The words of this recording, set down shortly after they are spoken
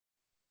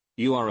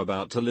You are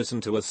about to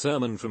listen to a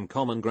sermon from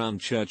Common Ground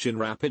Church in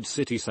Rapid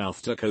City,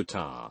 South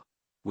Dakota.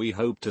 We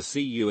hope to see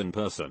you in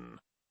person.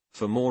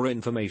 For more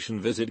information,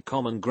 visit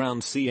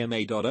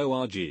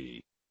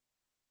commongroundcma.org.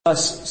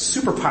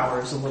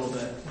 Superpowers a little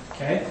bit,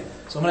 okay?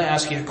 So I'm going to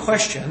ask you a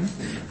question,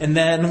 and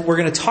then we're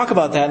going to talk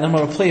about that, and I'm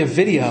going to play a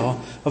video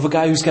of a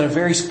guy who's got a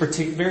very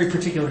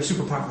particular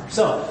superpower.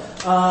 So,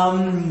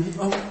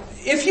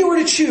 if you were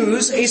to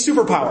choose a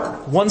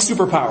superpower, one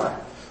superpower,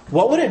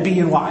 what would it be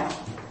and why?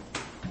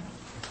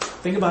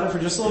 Think about it for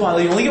just a little while.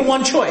 You only get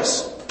one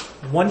choice.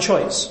 One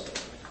choice.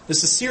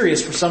 This is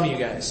serious for some of you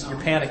guys. You're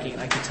panicking,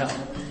 I can tell.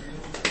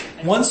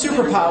 One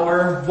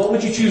superpower, what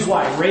would you choose?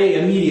 Why?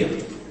 Ray,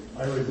 immediately.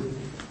 I would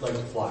like to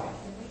fly.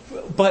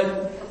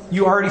 But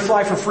you already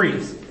fly for free.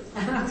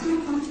 But not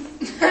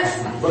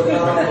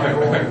on my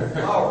own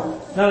power.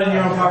 Not on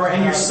your own power,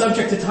 and you're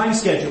subject to time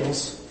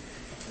schedules,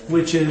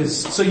 which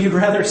is, so you'd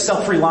rather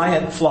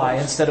self-reliant fly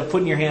instead of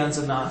putting your life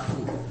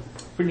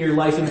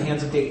in the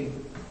hands of Dayton.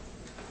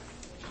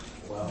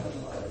 Well, I don't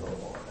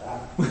know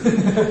about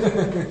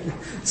that.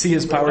 See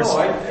his powers? No,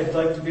 I'd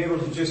like to be able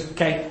to just...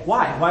 Okay,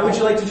 why? Why would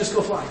you like to just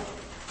go fly?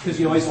 Because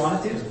you always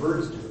wanted to? Because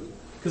birds do it.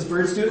 Because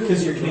birds do it?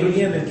 Because you're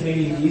Canadian and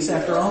Canadian geese,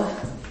 after all?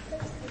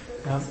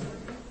 Yeah.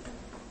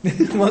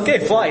 Well,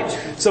 okay, flight.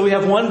 So we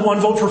have one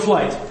vote for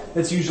flight.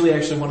 That's usually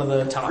actually one of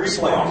the tops. Free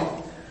flight.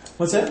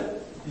 What's that?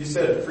 You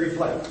said it, free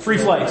flight. Free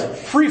flight.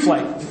 Free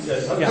flight.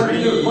 Yes, I'm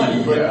pretty good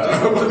flight,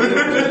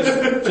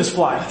 but... Just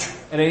fly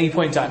at any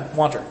point in time.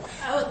 Wander.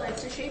 I would like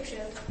to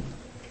shapeshift.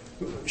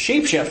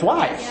 Shapeshift,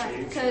 why? Yeah,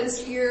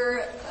 because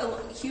you're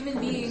human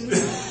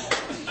beings.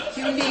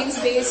 Human beings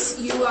base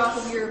you off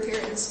of your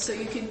appearance, so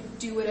you can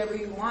do whatever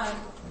you want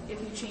if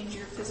you change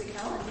your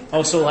physicality.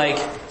 Oh, so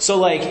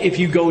like if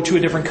you go to a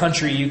different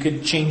country, you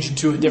could change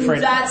into a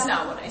different... That's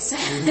not what I said.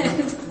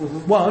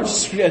 Well, a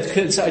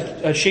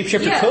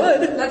shapeshifter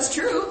could. That's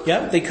true.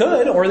 Yeah, they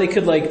could, or they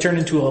could turn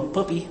into a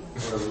puppy.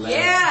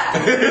 Yeah.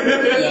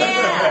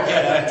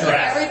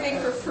 Everything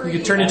for free. You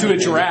could turn into a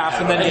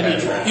giraffe, and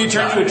then you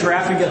turn into a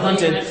giraffe and get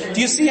hunted.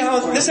 Do you see how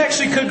this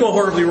actually could go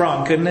horribly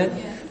wrong, couldn't it?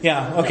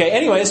 Yeah. Okay.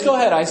 Anyways, go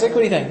ahead, Isaac. What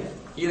do you think?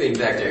 Healing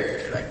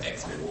factor, like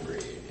X-Men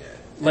grade,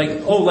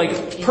 yeah.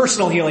 Like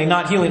personal healing,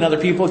 not healing other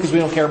people because we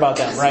don't care about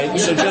them, right?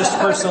 So just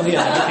personal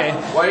healing. Okay.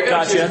 Well, you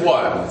gotta choose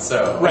one,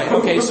 so. Right.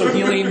 Okay. So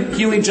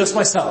healing just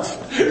myself.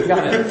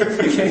 Got it.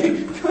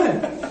 Okay. Go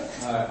ahead.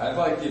 I'd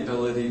like the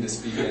ability to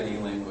speak any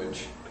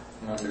language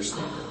and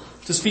understand it.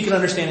 To speak and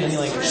understand any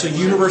language. So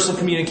universal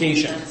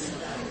communication.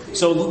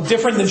 So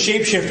different than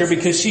shapeshifter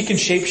because she can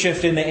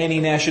shapeshift into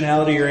any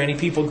nationality or any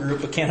people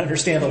group but can't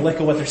understand a lick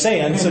of what they're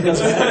saying, so it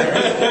doesn't matter.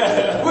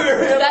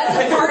 That's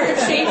a part of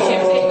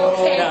shapeshifting,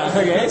 okay? Yeah,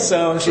 okay,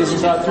 so she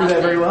hasn't thought through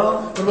that very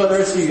well. What about the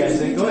rest of you guys?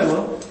 Go ahead,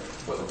 Will.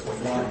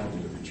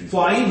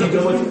 Flying, you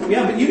go with,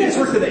 yeah, but you guys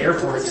worked at the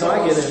airport, so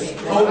I get it.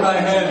 Hold my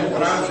hand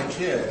when I was a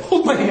kid.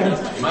 Hold my hand.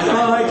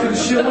 I can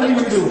show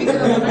you. I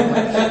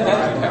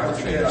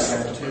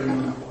had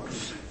two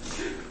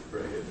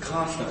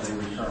constantly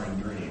recurring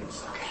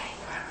dreams.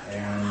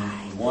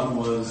 And one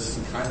was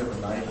kind of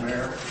a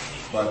nightmare,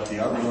 but the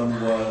other one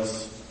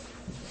was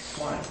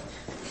flying.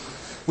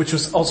 Which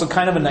was also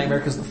kind of a nightmare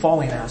because the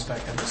falling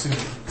aspect, I'm assuming,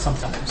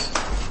 sometimes.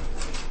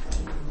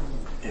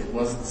 It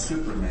wasn't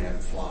Superman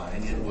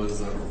flying, it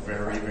was a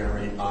very,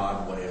 very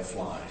odd way of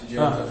flying. Did you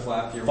have to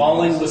flap your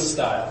falling wings? with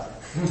style.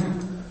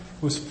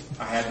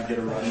 I had to get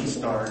a running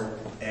start,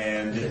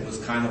 and it was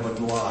kind of a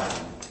glide.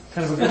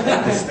 Kind of I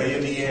had to stay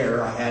in the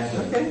air, I had to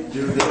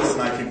do this,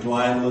 and I could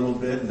glide a little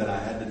bit, and then I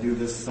had to do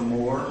this some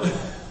more.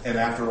 And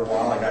after a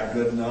while, I got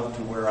good enough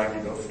to where I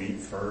could go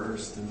feet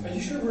first. And Are you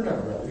sure we're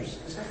not brothers?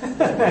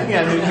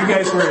 Yeah, you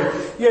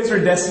guys were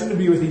destined to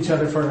be with each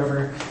other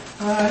forever.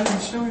 I can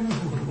show you.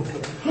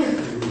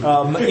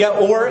 Yeah,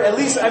 or at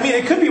least,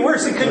 it could be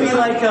worse. It could be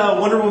like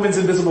Wonder Woman's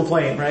invisible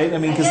plane, right?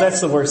 Because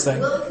that's the worst thing.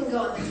 Will can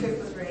go on the trip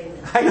with Ray.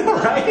 I know,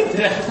 right?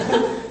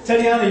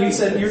 Tatiana, you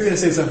said you were going to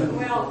say something.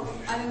 Well,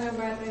 I don't know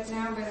about that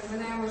now, but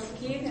when I was a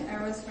kid,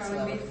 I was from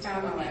a big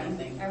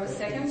family. I was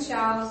second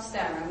child,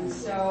 7,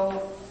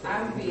 so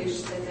I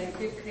wish that I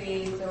could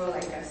create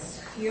a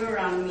sphere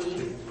around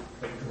me.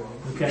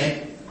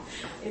 Okay.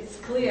 It's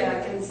clear,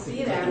 I can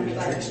see them,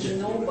 but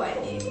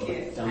nobody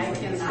can. I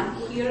cannot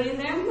hear in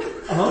them.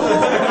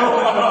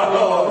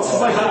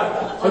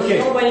 Okay.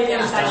 Nobody can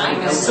touch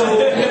them.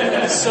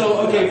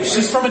 So, okay,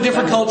 she's from a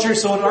different culture,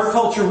 so in our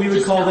culture we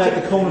would call that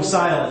the cone of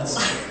silence.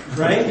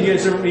 Right? You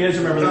guys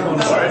remember the cone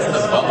of silence? It's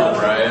a bubble,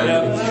 Brian.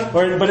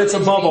 Yeah. But it's a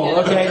bubble,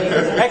 okay?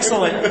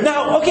 Excellent.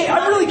 Now, okay,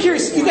 I'm really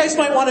curious. You guys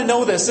might want to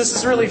know this. This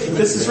is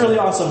really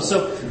awesome.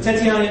 So,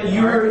 Tatiana,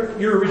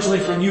 you're originally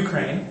from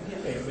Ukraine.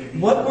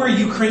 What were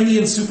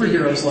Ukrainian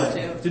superheroes like?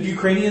 Did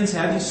Ukrainians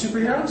have these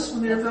superheroes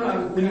when you were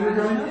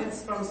growing up?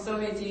 It's from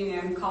Soviet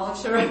Union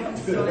culture,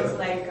 so it's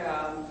like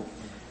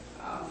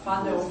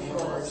Father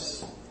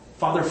Frost.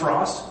 Father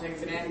Frost?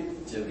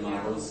 Something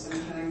like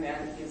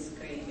that. He's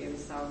creative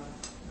stuff.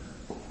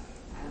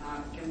 And I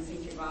can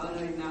think about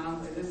it now.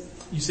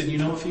 You said you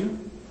know a few?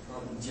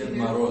 Ded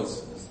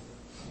Moroz.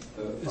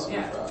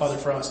 Father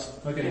Frost.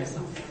 Okay. Yeah,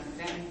 something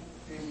like that.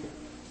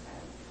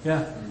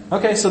 Yeah.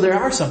 Okay, so there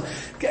are some.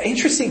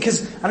 Interesting,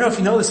 because I don't know if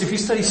you know this, if you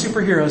study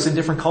superheroes in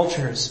different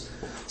cultures,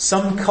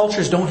 some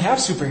cultures don't have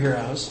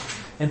superheroes,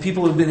 and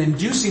people have been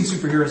inducing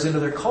superheroes into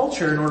their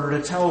culture in order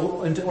to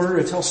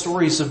tell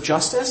stories of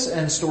justice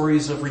and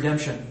stories of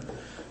redemption.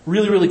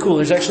 Really, really cool.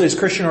 There's actually this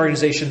Christian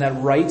organization that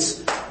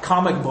writes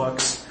comic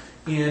books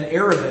in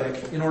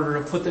Arabic in order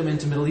to put them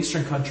into Middle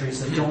Eastern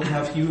countries that don't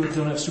have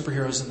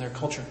superheroes in their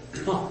culture.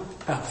 Oh,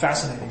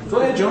 fascinating. Go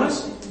ahead,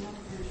 Jonas.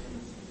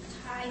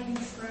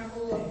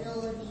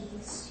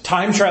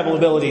 Time travel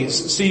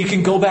abilities. So you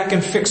can go back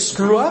and fix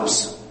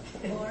screw-ups?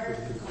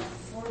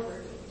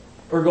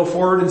 Or go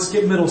forward and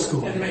skip middle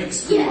school. And make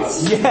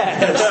screw-ups.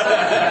 Yes.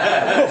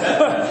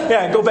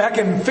 Yeah, go back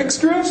and fix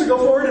screw-ups or go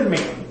forward and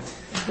make them.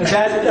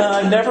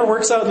 That never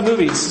works out in the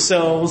movies,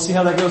 so we'll see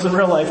how that goes in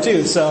real life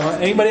too. So,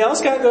 anybody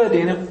else got? Go ahead,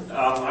 Daniel.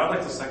 I would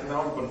like to second that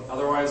one, but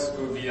otherwise it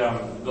would be the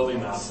ability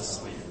not to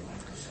sleep.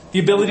 The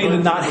ability to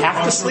not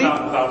have to sleep?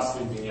 Without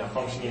sleeping, yeah,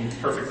 functioning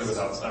perfectly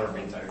without ever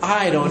being tired.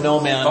 I don't know,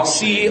 man.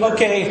 See,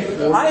 okay,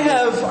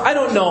 I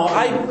don't know.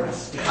 I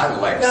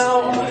like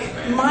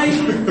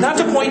sleeping. Not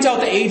to point out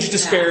the age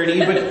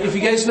disparity, but if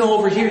you guys know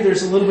over here,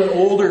 there's a little bit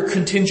older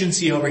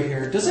contingency over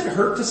here. Does it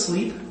hurt to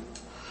sleep?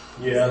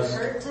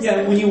 Yes.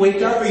 Yeah, when you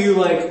wake up, are you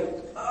like,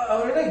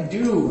 what did I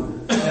do?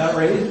 Yeah,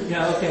 right?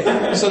 Yeah,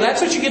 okay. So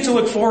that's what you get to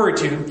look forward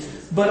to.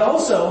 But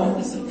also,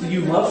 do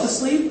you love to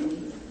sleep?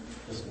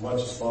 As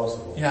much as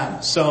possible. Yeah,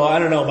 so I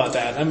don't know about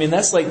that. I mean,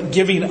 that's like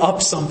giving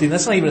up something.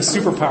 That's not even a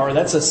superpower.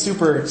 That's a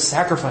super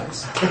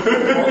sacrifice.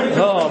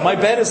 Oh, my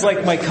bed is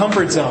like my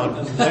comfort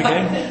zone.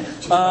 Okay.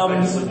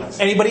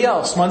 Anybody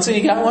else? Munson,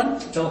 you got one?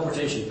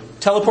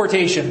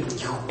 Teleportation.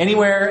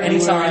 Anywhere,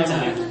 anytime.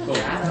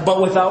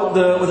 But without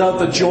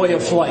the joy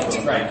of flight.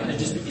 Right, and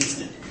just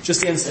instant.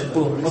 Just instant.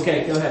 Boom.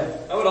 Okay, go ahead.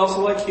 I would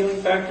also like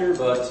healing factor,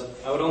 but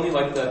I would only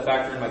like the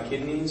factor in my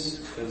kidneys,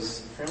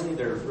 because apparently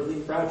they're really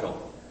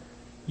fragile.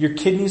 Your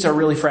kidneys are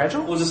really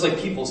fragile? Well, just like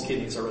people's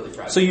kidneys are really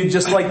fragile. So you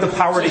just like the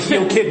power to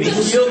heal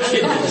kidneys? Heal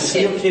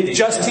kidneys.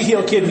 Just to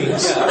heal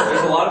kidneys. Yeah,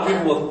 there's a lot of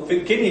people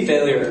with kidney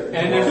failure.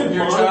 And if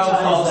your child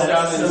falls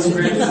down and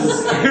screams, the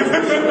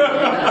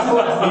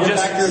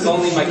factor is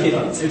only my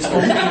kidneys.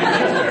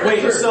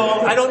 Wait, so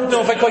I don't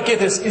know if I quite get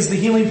this. Is the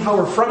healing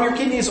power from your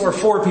kidneys or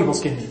for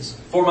people's kidneys?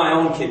 For my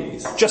own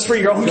kidneys. Just for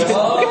your own kidneys?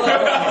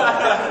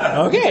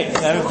 Okay,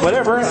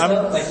 whatever. Who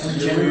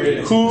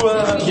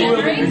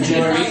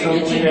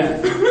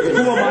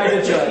am I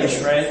to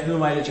judge, right? Who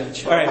am I to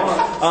judge? All right.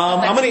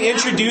 I'm going to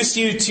introduce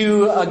you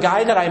to a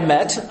guy that I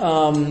met,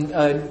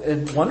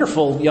 a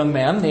wonderful young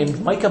man named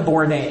Micah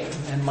Bournet.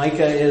 And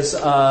Micah is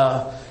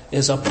a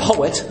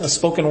poet, a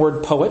spoken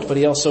word poet, but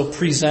he also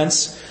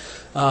presents,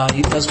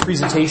 he does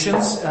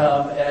presentations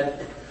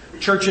at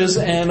churches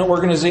and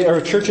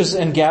churches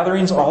and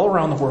gatherings all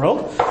around the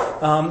world.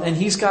 And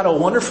he's got a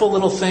wonderful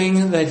little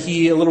thing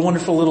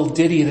wonderful little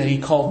ditty that he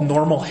called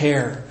Normal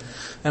Hair.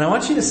 And I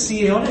want to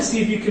see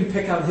if you can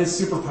pick out his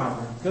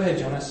superpower. Go ahead,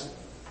 Jonas.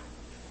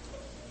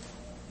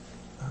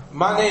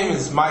 My name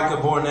is Micah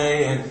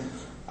Bournet, and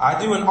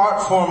I do an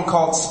art form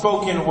called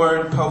spoken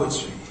word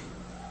poetry.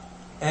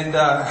 And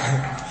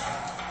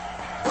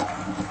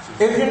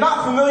if you're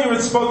not familiar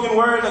with spoken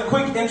word, a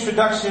quick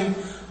introduction.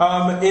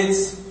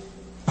 It's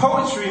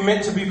poetry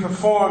meant to be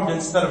performed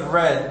instead of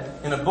read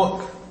in a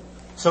book.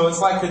 So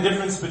it's like the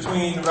difference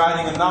between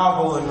writing a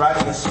novel and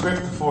writing a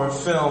script for a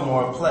film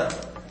or a play.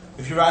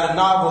 If you write a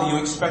novel, you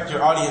expect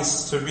your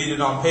audience to read it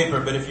on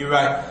paper, but if you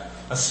write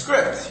a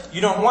script,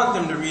 you don't want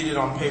them to read it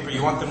on paper.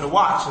 You want them to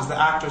watch as the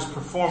actors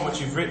perform what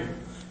you've written.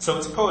 So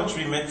it's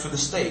poetry meant for the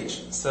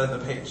stage instead of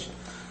the page.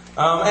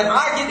 And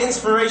I get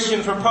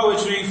inspiration for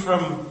poetry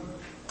from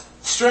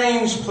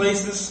strange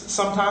places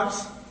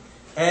sometimes.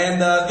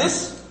 And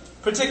this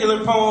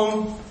particular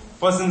poem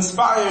was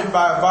inspired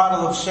by a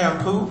bottle of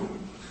shampoo.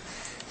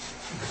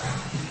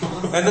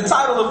 And the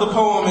title of the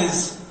poem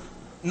is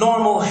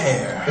Normal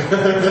Hair.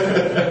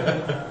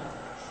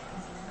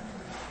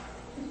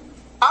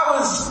 I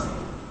was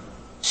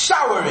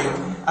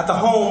showering at the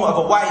home of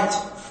a white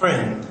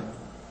friend,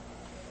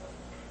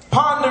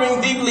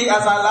 pondering deeply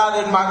as I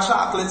lathered my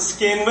chocolate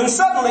skin, when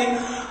suddenly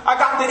I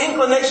got the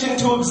inclination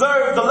to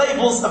observe the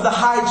labels of the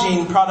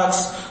hygiene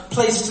products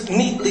placed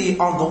neatly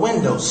on the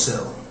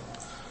windowsill.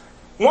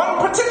 One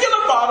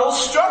particular bottle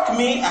struck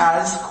me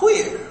as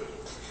queer.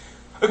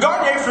 A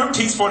Garnier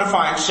Fructis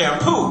Fortifying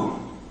Shampoo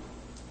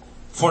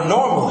for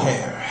normal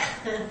hair.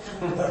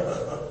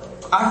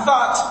 I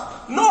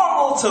thought,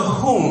 normal to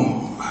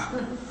whom?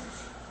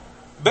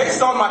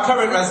 Based on my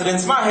current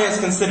residence, my hair is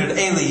considered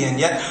alien,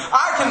 yet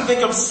I can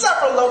think of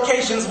several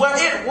locations where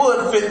it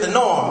would fit the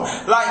norm,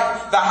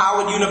 like the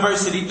Howard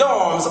University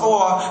dorms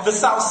or the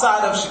south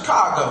side of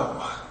Chicago.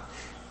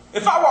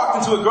 If I walked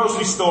into a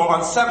grocery store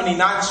on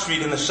 79th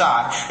Street in the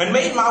Chi and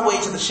made my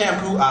way to the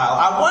shampoo aisle,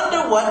 I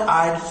wonder what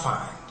I'd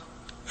find.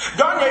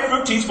 Garnier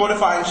Fructis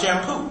Fortifying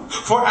Shampoo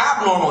for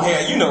abnormal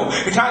hair, you know,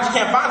 the kind you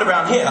can't find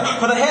around here.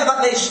 For the hair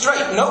that lays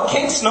straight, no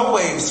kinks, no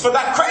waves. For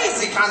that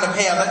crazy kind of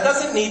hair that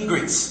doesn't need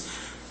grease.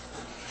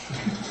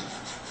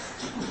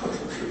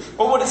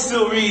 Or would it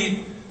still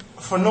read,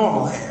 for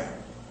normal hair.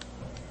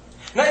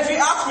 Now, if you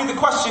ask me the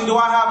question, do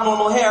I have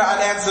normal hair,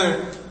 I'd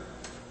answer,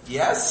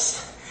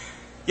 yes.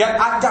 Yet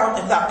I doubt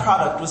if that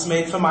product was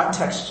made for my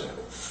texture.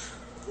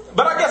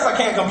 But I guess I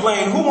can't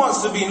complain. Who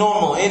wants to be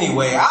normal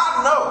anyway?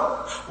 I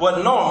know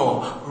what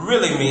normal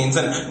really means.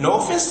 And no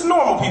offense to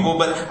normal people,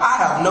 but I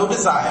have no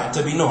desire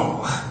to be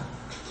normal.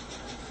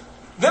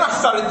 Then I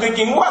started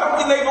thinking, why don't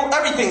we label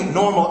everything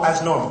normal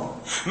as normal?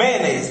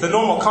 Mayonnaise, the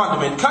normal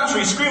condiment,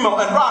 country, screamo,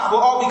 and rock will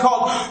all be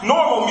called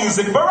normal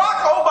music.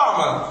 Barack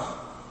Obama,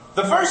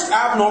 the first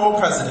abnormal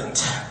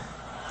president.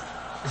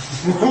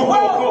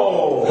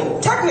 Well,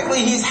 technically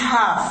he's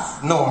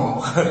half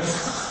normal.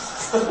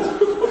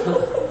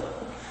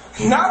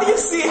 Now do you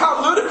see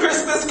how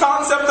ludicrous this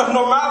concept of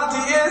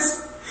normality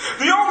is?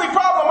 The only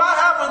problem I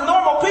have with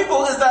normal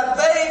people is that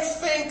they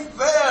think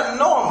they're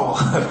normal.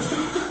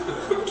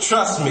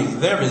 Trust me,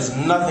 there is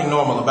nothing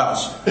normal about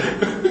you.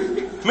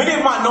 Many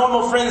of my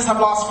normal friends have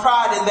lost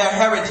pride in their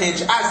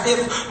heritage as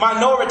if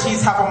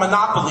minorities have a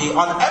monopoly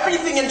on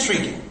everything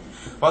intriguing,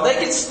 while they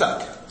get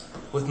stuck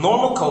with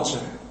normal culture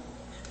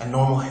and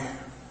normal hair.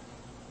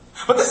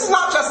 But this is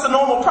not just a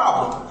normal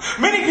problem.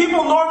 Many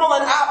people, normal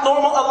and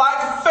abnormal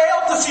alike,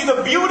 fail to see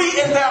the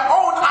beauty in their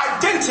own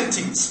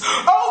identities.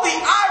 Oh,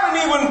 the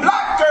irony when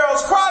black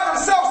girls cry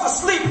themselves to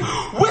sleep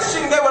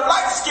wishing they were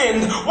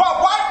light-skinned, while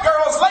white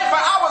girls lay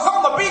for hours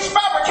on the beach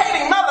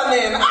fabricating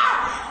melanin. I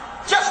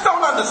just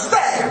don't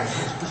understand.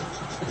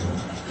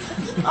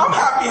 I'm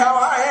happy how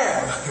I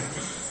am.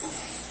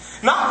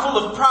 Not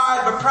full of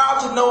pride, but proud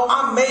to know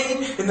I'm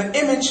made in the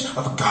image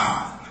of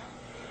God.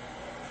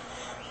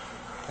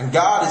 And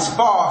God is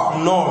far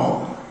from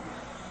normal.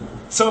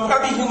 So if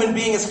every human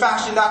being is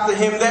fashioned after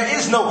him, there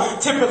is no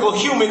typical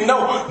human,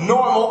 no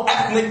normal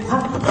ethnic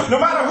group. No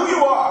matter who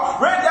you are,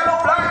 red, yellow,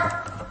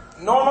 black,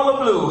 normal or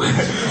blue,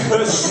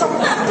 there's something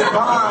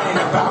divine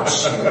about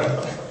you.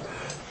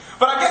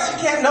 But I guess you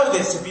can't know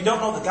this if you don't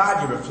know the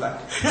God you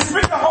reflect. You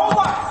spend your whole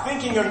life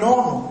thinking you're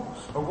normal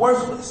or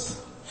worthless,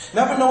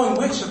 never knowing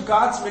which of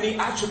God's many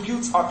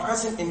attributes are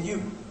present in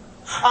you.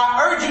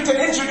 I urge you to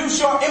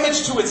introduce your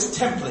image to its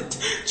template,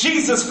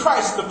 Jesus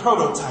Christ, the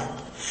prototype.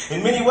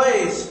 In many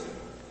ways,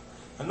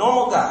 a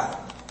normal guy,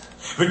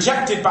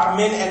 rejected by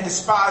men and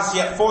despised,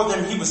 yet for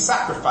them he was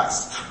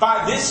sacrificed.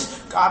 By this,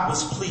 God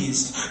was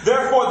pleased.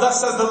 Therefore,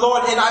 thus says the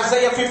Lord in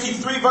Isaiah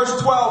 53 verse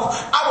 12,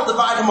 I will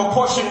divide him a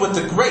portion with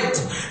the great,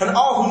 and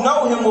all who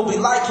know him will be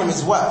like him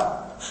as well.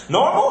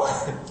 Normal?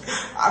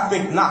 I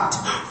think not.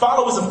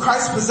 Followers of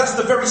Christ possess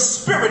the very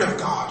Spirit of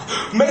God,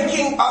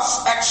 making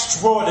us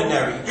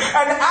extraordinary.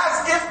 And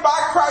as if by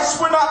Christ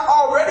we're not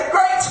already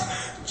great,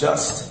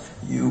 just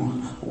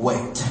you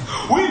wait.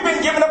 We've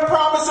been given a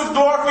promise of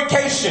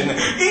glorification.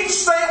 Each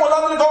saint will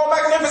undergo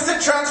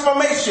magnificent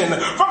transformation.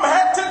 From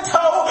head to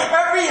toe,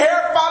 every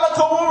hair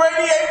follicle will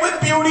radiate with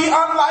beauty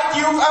unlike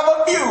you've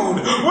ever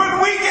viewed.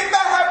 When we get to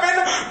heaven,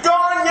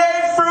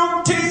 Garnier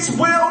fruit teas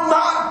will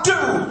not do.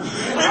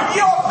 If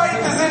your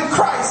faith is in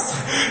Christ,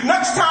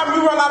 next time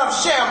you run out of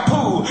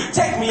shampoo,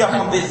 take me up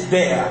on this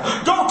dare.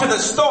 Go to the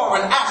store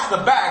and ask the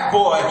bag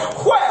boy,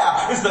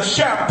 where is the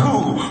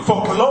shampoo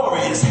for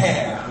glorious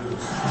hair?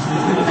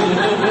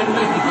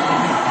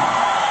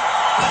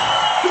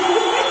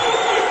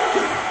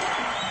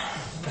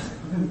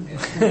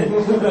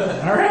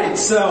 All right,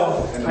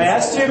 so I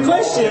asked you a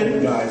question.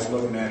 The guy's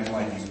looking at him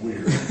like he's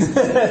weird.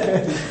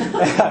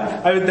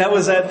 That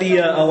was at the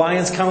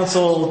Alliance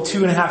Council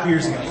 2.5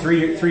 years ago,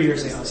 3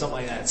 years ago, something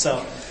like that.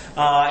 So,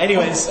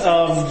 anyways,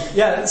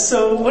 yeah.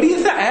 So, what do you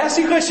think? I asked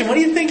you a question. What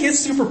do you think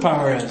his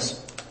superpower is?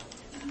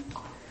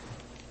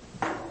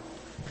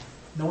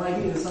 No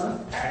idea, son.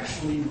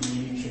 Actually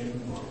reading shampoo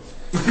bottles.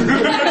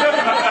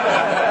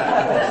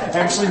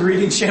 Actually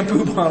reading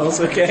shampoo bottles.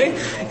 Okay.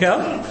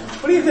 Yeah.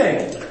 What do you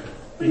think?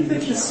 What do you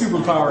think his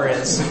superpower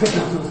is?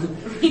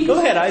 Go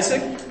ahead,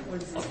 Isaac.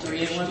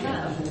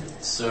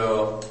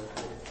 So,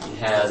 he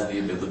has the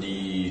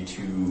ability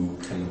to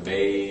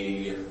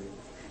convey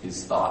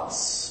his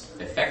thoughts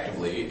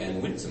effectively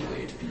and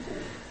winsomely to people.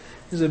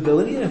 His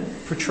ability to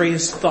portray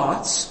his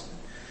thoughts.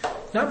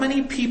 Not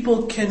many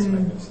people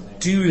can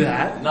do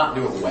that. Not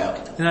do it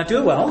well. Not do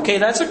it well. Okay,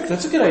 that's a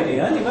good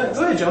idea.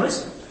 Go ahead,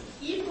 Jonas.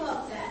 Keep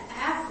up that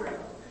afro.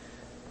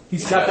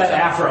 He's got that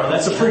afro.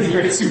 That's a pretty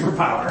great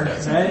superpower,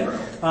 right?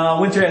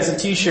 Winter has a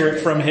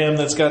T-shirt from him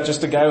that's got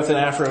just a guy with an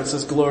afro. It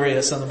says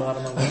 "Glorious" on the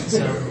bottom of it.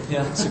 So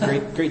yeah, it's a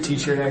great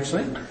T-shirt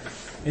actually.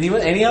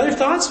 Any other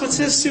thoughts? What's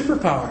his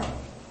superpower? I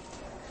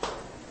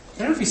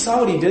don't know if you saw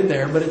what he did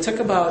there, but it took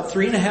about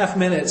 3.5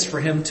 minutes for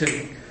him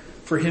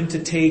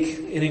to take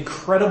an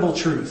incredible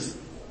truth,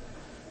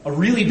 a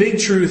really big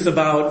truth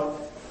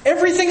about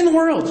everything in the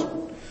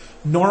world.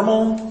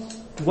 Normal.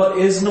 What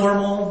is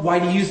normal? Why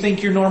do you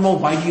think you're normal?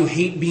 Why do you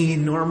hate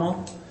being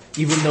normal?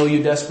 Even though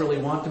you desperately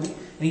want to be.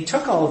 And he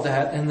took all of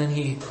that and then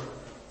he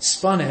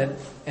spun it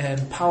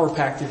and power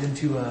packed it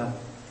into a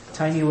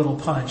tiny little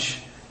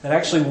punch that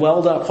actually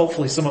welled up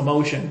hopefully some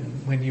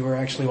emotion when you were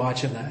actually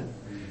watching that.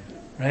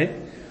 Right?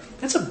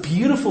 That's a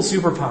beautiful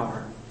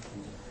superpower.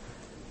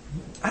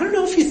 I don't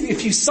know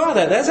if you saw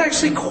that. That's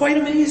actually quite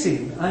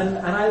amazing. And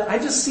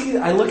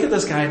I look at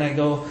this guy and I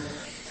go,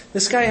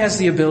 this guy has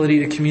the ability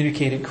to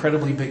communicate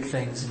incredibly big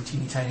things in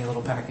teeny tiny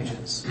little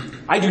packages.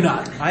 I do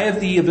not. I have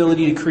the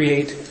ability to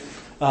create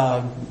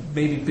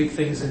maybe big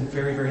things in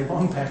very, very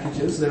long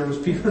packages. There was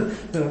people,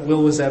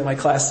 Will was at my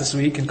class this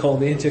week and called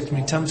me.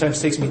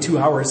 Sometimes takes me 2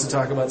 hours to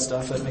talk about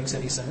stuff that makes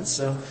any sense.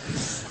 So,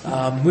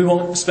 we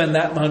won't spend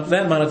that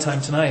amount of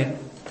time tonight.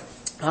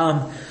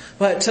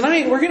 But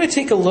tonight we're going to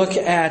take a look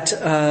at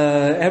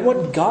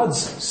what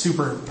God's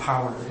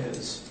superpower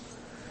is.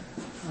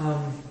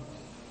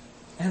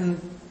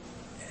 And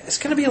it's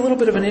going to be a little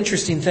bit of an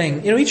interesting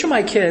thing. Each of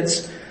my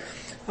kids,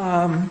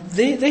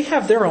 they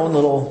have their own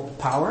little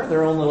power,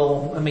 their own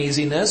little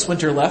amazingness.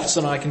 Winter left,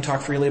 so now I can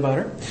talk freely about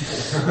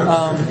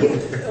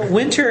her.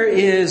 Winter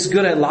is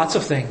good at lots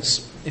of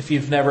things. If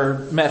you've never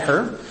met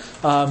her,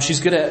 she's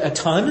good at a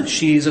ton.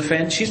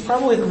 She's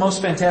probably the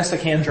most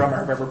fantastic hand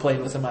drummer I've ever played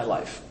with in my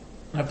life.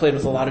 I've played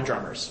with a lot of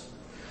drummers.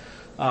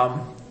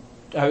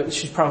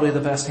 She's probably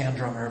the best hand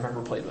drummer I've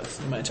ever played with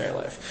in my entire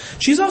life.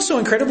 She's also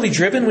incredibly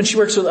driven when she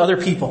works with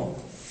other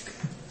people.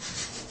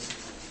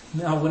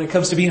 Now, when it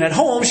comes to being at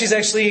home, she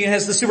actually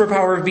has the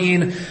superpower of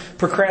being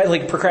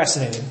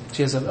procrastinating.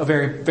 She has a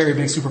very, very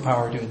big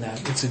superpower doing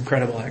that. It's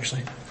incredible,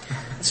 actually.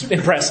 It's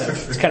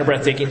impressive. It's kind of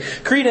breathtaking.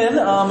 Creedon,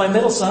 my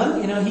middle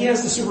son, he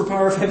has the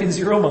superpower of having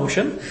zero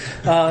emotion.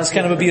 It's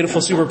kind of a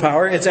beautiful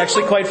superpower. It's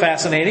actually quite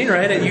fascinating,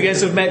 right? You guys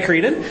have met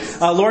Creedon.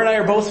 Laura and I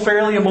are both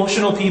fairly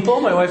emotional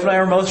people. My wife and I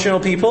are emotional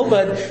people,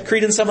 but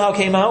Creedon somehow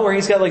came out where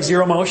he's got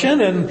zero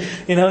emotion, and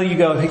you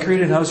go, "Hey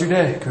Creedon, how's your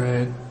day?"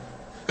 "Great."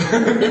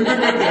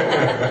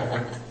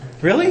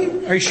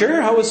 "Really? Are you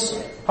sure? How was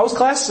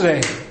class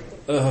today?"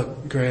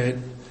 "Great."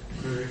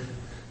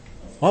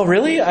 "Well,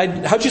 really?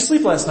 How'd you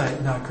sleep last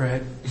night?" "Not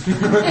great."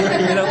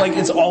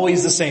 It's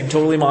always the same,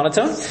 totally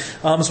monotone.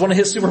 It's one of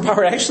his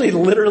superpower. Actually,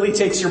 literally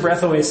takes your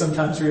breath away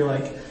sometimes where you're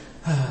like,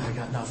 I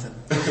got nothing.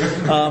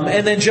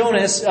 And then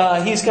Jonas,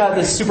 he's got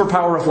this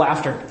superpower of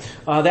laughter.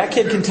 That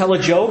kid can tell a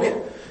joke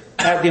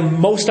at the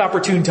most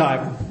opportune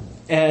time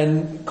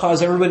and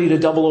cause everybody to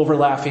double over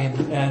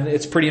laughing, and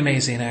it's pretty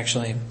amazing,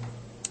 actually.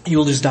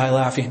 You'll just die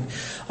laughing.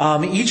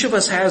 Each of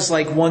us has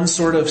one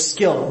sort of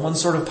skill, one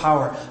sort of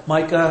power.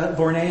 Micah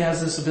Bornay has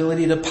this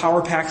ability to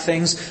power pack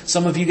things.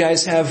 Some of you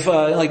guys have,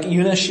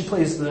 Eunice, she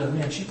plays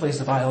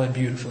the violin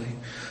beautifully.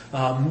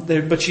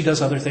 But she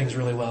does other things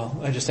really well.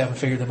 I just haven't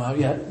figured them out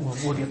yet.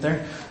 We'll get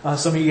there.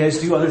 Some of you guys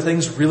do other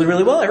things really,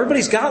 really well.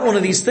 Everybody's got one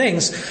of these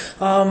things.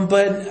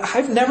 But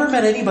I've never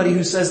met anybody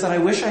who says that I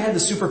wish I had the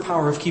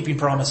superpower of keeping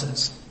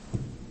promises.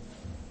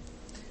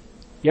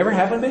 You ever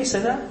have anybody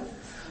say that?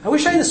 I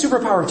wish I had the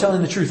superpower of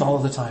telling the truth all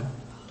of the time.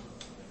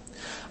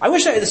 I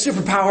wish I had the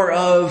superpower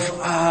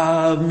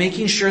of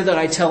making sure that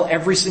I tell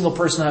every single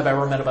person I've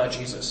ever met about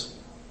Jesus.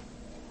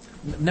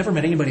 I've never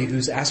met anybody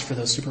who's asked for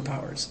those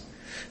superpowers.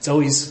 It's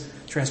always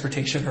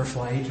transportation or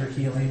flight or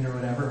healing or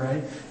whatever,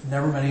 right?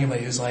 Never met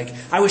anybody who's like,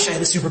 I wish I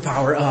had the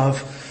superpower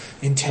of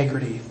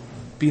integrity,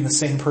 being the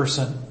same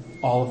person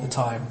all of the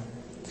time.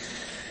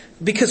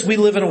 Because we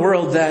live in a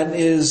world that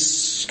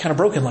is kind of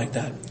broken like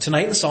that.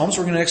 Tonight in Psalms,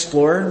 we're going to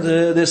explore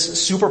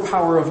this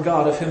superpower of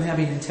God, of Him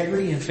having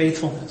integrity and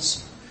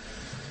faithfulness.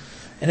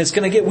 And it's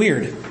going to get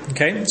weird.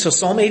 Okay? So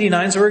Psalm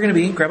 89 is where we're going to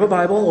be. Grab a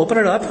Bible, open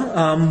it up.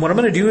 What I'm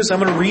going to do is I'm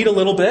going to read a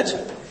little bit.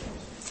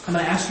 I'm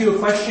going to ask you a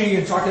question. You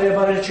can talk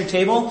about it at your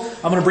table.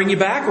 I'm going to bring you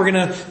back. We're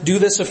going to do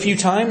this a few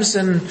times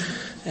and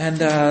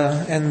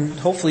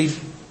hopefully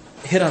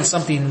hit on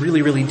something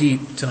really, really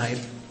deep tonight.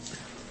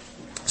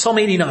 Psalm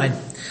 89.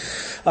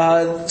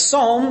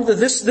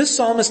 This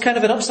psalm is kind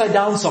of an upside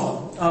down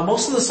psalm.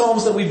 Most of the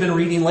psalms that we've been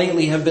reading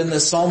lately have been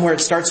this psalm where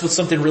it starts with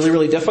something really,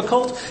 really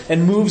difficult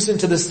and moves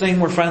into this thing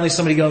where finally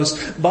somebody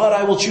goes, but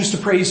I will choose to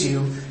praise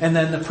you, and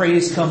then the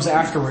praise comes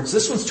afterwards.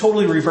 This one's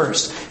totally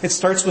reversed. It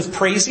starts with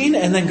praising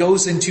and then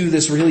goes into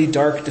this really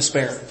dark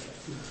despair.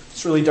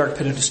 This really dark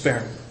pit of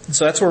despair. And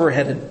so that's where we're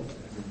headed.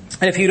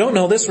 And if you don't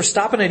know this, we're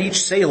stopping at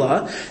each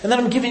Selah, and then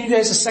I'm giving you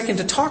guys a second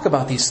to talk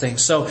about these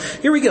things. So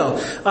here we go.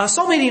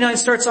 Psalm 89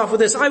 starts off with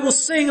this. I will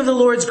sing of the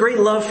Lord's great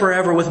love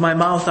forever. With my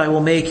mouth I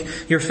will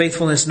make your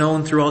faithfulness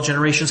known through all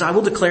generations. I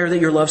will declare that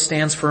your love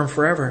stands firm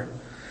forever,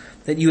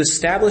 that you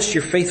established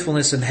your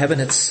faithfulness in heaven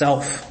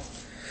itself.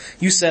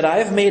 You said, I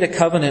have made a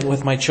covenant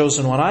with my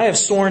chosen one. I have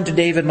sworn to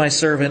David my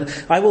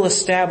servant, I will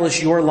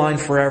establish your line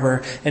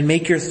forever and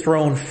make your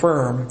throne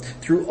firm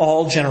through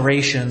all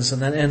generations.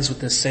 And then ends with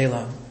this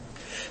Selah.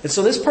 And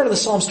so this part of the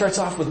psalm starts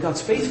off with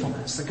God's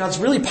faithfulness, that God's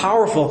really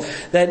powerful,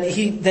 that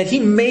He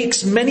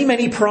makes many,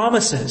 many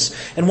promises.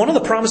 And one of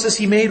the promises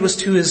He made was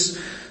to His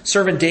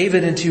servant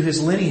David and to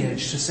his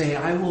lineage to say,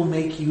 I will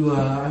make you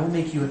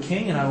a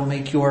king, and I will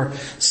make your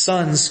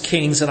sons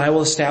kings, and I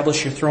will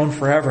establish your throne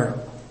forever.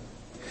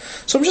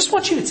 So I just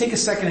want you to take a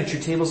second at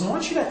your tables, and I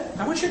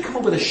want you to come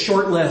up with a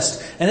short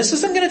list. And this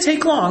isn't going to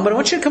take long, but I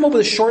want you to come up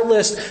with a short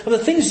list of the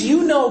things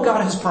you know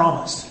God has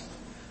promised.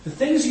 The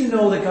things you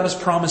know that God has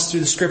promised through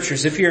the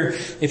scriptures. If you're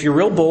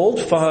real bold,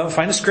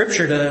 find a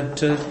scripture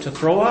to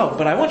throw out.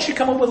 But I want you to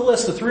come up with a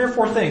list of 3 or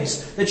 4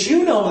 things that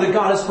you know that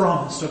God has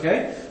promised,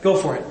 okay? Go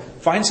for it.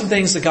 Find some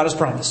things that God has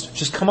promised.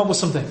 Just come up with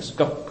some things.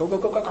 Go.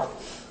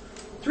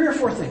 3 or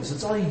 4 things.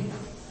 That's all you need.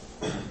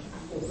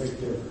 Right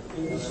there.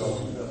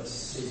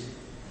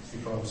 He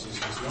promises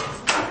his love.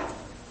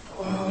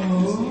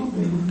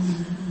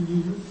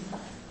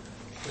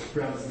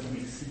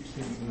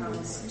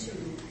 Promise to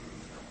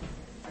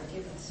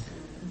forgive us.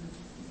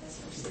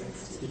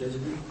 He does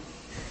agree.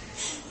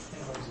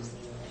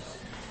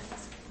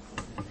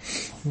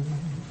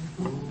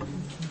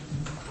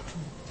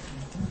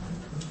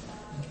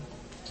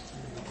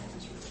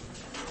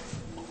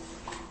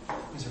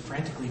 These are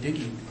frantically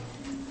digging.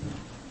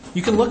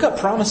 You can look up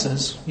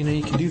promises. You know,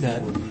 you can do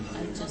that.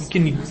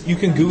 You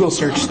can Google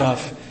search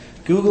stuff.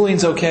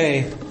 Googling's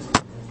okay.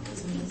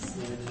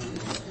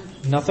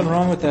 Nothing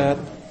wrong with that.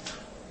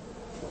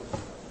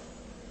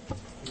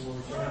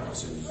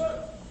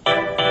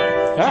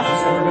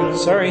 Ah,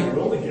 sorry.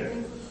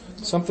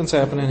 Something's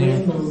happening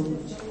here.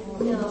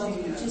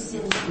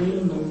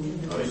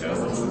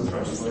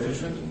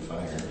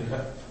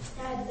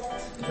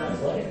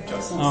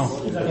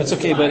 Oh, that's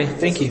okay, buddy.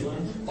 Thank you.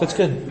 That's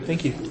good.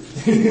 Thank you.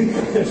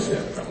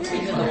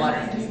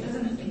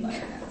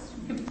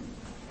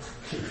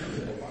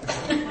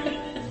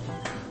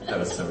 That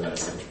was so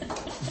nice.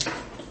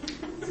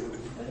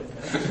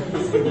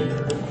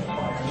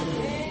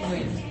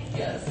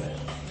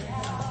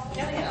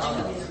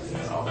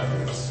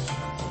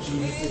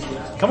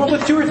 Come up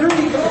with 2 or 3.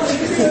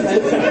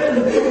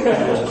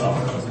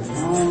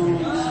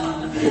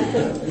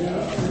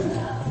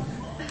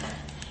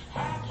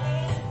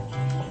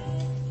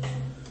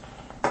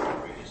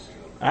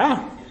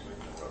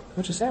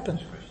 What just happened?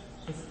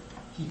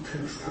 He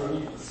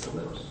controlled his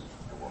lips.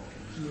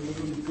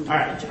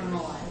 Alright.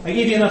 I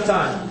gave you enough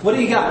time. What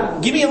do you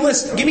got? Give me a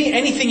list. Give me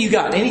anything you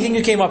got. Anything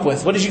you came up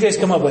with. What did you guys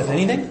come up with?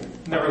 Anything?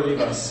 Never leave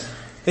us.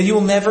 That he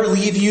will never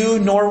leave you,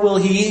 nor will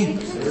he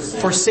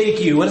forsake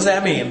you. What does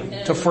that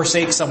mean? To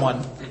forsake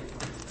someone.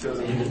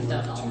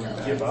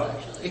 Give up.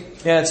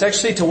 Yeah, it's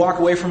actually to walk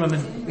away from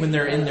them when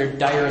they're in their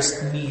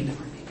direst need.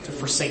 To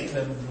forsake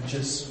them, which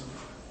is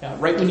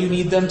right when you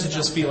need them to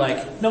just be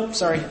like, nope,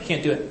 sorry,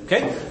 can't do it.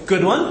 Okay?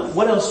 Good one.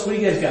 What else? What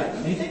do you guys got?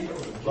 Anything?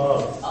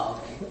 Love.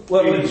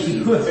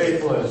 Peace,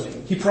 faithfulness.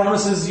 He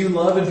promises you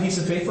love and peace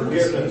and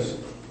faithfulness. Forgiveness.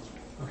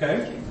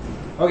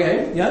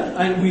 Okay, yeah.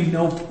 And we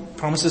know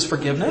promises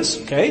forgiveness.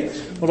 Okay.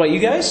 What about you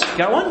guys?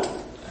 Got one?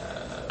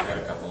 I've got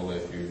a couple.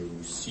 If you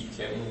seek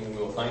him, you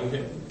will find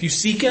him. If you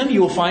seek him,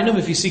 you will find him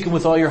if you seek him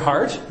with all your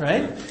heart,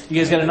 right? You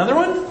guys got another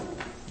one?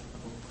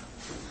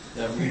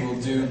 That we will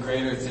do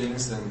greater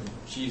things than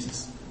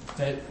Jesus.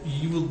 That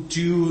you will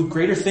do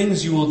greater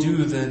things you will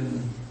do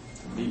than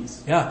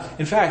these. Yeah.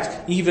 In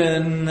fact,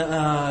 even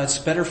it's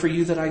better for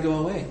you that I go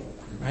away,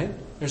 right?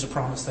 There's a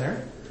promise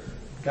there.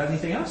 Got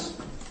anything else?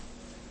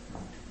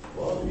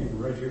 Well, even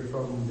right here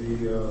from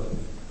the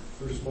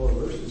first 4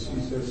 verses,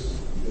 he says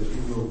that he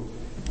will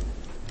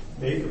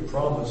make a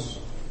promise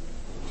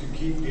to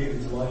keep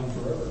David's line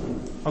forever.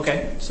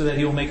 Okay, so that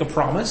he will make a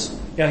promise.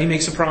 Yeah, he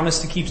makes a promise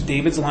to keep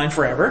David's line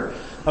forever.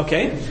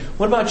 Okay.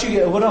 What about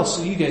you? What else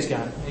you guys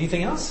got?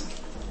 Anything else?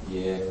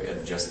 Yeah, we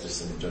had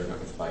justice and judgment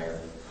with fire.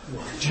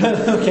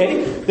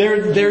 Okay.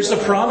 There's a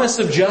promise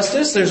of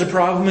justice. There's a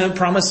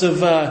promise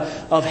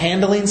of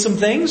handling some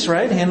things,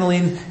 right?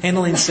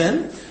 Handling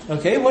sin.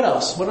 Okay. What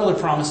else? What other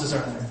promises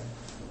are there?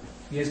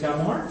 You guys got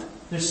more?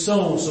 There's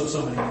so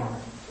many more.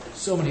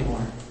 So many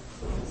more.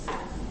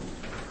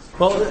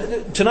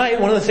 Well, tonight,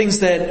 one of the things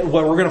that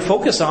what we're going to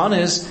focus on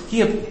is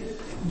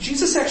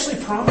Jesus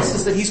actually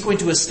promises that he's going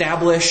to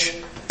establish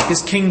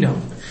his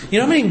kingdom. You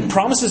know how many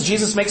promises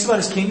Jesus makes about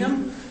his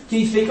kingdom? Can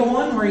you think of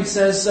one where he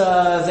says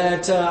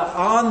that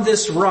on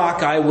this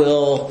rock I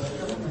will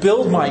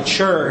build my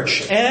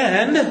church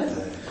and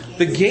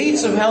the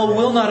gates of hell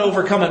will not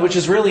overcome it, which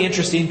is really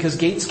interesting because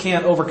gates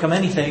can't overcome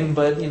anything,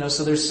 but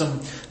so there's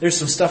some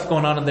stuff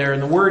going on in there in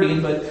the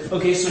wording, but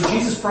okay, so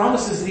Jesus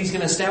promises that he's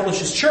going to establish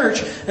his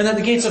church and that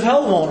the gates of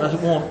hell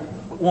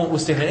won't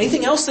withstand it.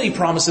 Anything else that he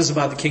promises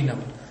about the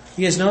kingdom?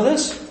 You guys know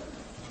this?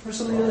 What are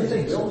some of the other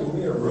things? Building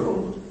me a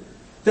room.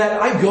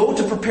 That I go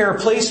to prepare a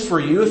place for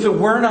you. If it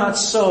were not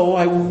so,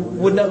 I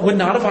would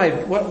not have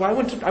I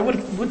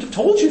wouldn't have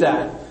told you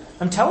that.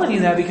 I'm telling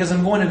you that because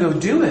I'm going to go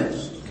do it.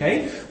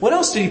 Okay? What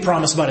else did he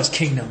promise about his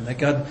kingdom? That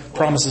God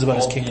promises about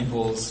his kingdom.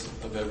 All peoples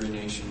of every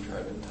nation,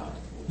 tribe, and tongue.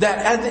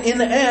 That in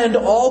the end,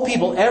 all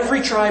people,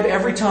 every tribe,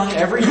 every tongue,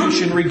 every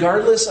nation,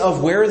 regardless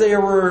of where they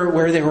were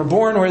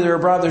born, where they were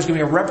brought, there's going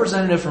to be a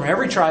representative from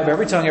every tribe,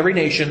 every tongue, every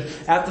nation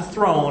at the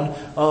throne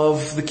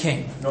of the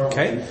King.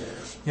 Okay?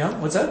 Yeah.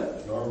 What's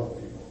that? Normal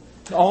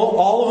people.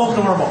 All of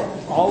them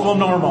normal. All of them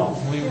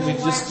normal. We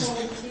just.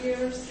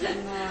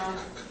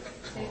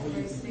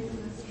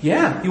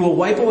 Yeah, he will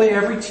wipe away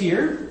every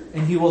tear,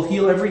 and he will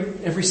heal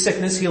every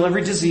sickness, heal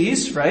every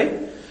disease.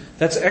 Right?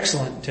 That's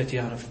excellent,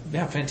 Tatiana.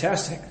 Yeah,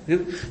 fantastic.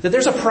 That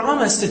there's a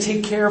promise to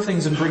take care of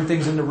things and bring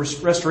things into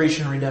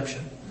restoration and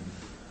redemption.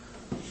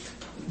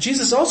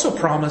 Jesus also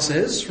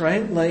promises,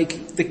 right,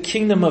 like the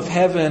kingdom of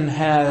heaven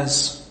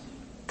has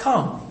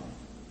come.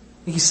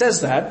 He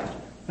says that,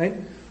 right?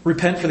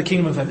 Repent, for the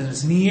kingdom of heaven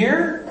is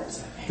near.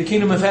 The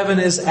kingdom of heaven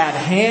is at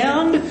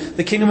hand.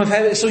 The kingdom of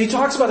heaven. So he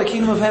talks about the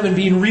kingdom of heaven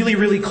being really,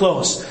 really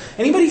close.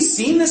 Anybody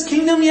seen this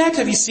kingdom yet?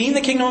 Have you seen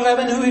the kingdom of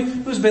heaven?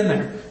 Who's been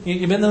there?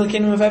 You been to the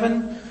kingdom of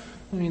heaven?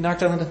 You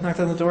knocked on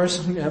the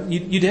doors? Yeah,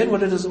 you did?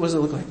 What does it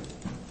look like?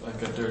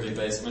 Like a dirty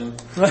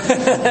basement.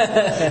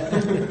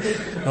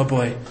 Oh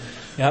boy.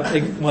 Yeah,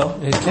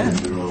 it can.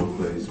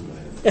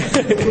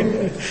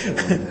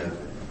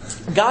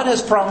 God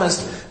has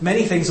promised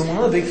many things, and one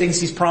of the big things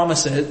He's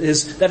promised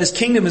is that His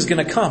kingdom is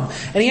going to come.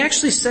 And He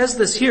actually says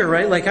this here,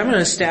 right? Like, I'm going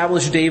to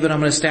establish David, I'm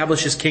going to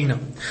establish His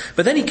kingdom.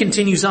 But then He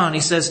continues on. He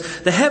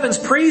says, the heavens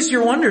praise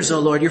your wonders, O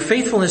Lord, your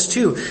faithfulness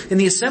too, in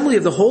the assembly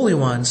of the holy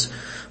ones.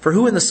 For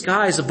who in the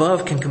skies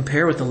above can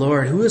compare with the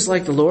Lord? Who is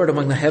like the Lord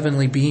among the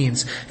heavenly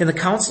beings? In the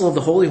council of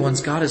the holy ones,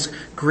 God is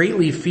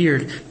greatly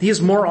feared. He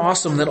is more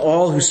awesome than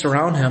all who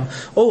surround Him.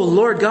 O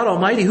Lord God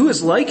Almighty, who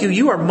is like you?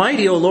 You are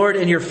mighty, O Lord,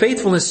 and your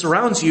faithfulness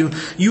surrounds you.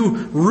 You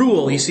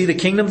rule. You see the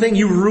kingdom thing?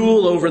 You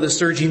rule over the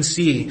surging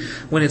sea.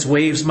 When its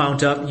waves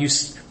mount up, you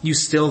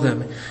still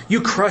them.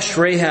 You crushed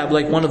Rahab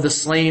like one of the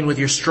slain with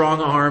your strong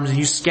arms, and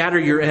you scatter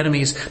your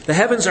enemies. The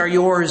heavens are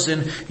yours,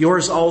 and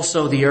yours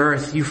also the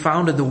earth. You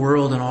founded the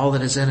world and all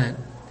that is in it.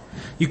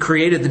 You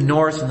created the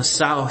north and the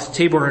south.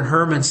 Tabor and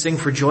Hermon sing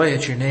for joy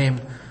at your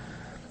name.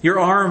 Your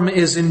arm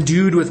is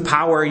endued with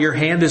power. Your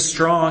hand is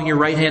strong. Your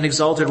right hand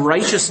exalted.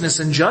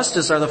 Righteousness and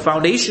justice are the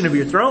foundation of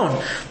your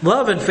throne.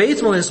 Love and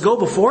faithfulness go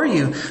before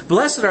you.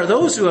 Blessed are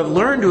those who have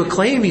learned to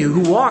acclaim you,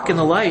 who walk in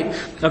the light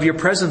of your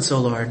presence, O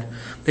Lord.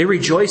 They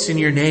rejoice in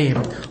your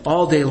name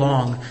all day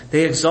long.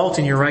 They exult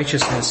in your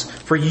righteousness.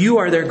 For you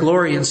are their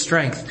glory and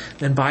strength.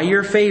 And by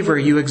your favor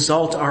you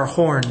exalt our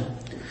horn.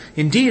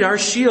 Indeed, our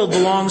shield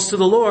belongs to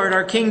the Lord,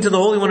 our King, to the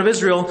Holy One of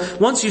Israel.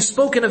 Once you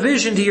spoke in a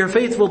vision to your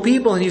faithful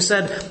people, and you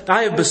said,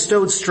 I have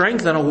bestowed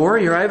strength on a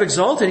warrior. I have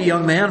exalted a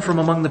young man from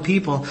among the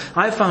people.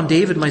 I have found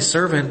David my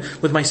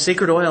servant. With my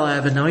sacred oil I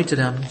have anointed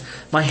him.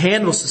 My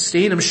hand will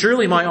sustain him.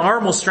 Surely my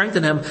arm will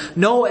strengthen him.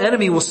 No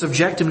enemy will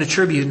subject him to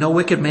tribute. No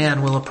wicked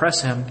man will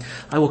oppress him.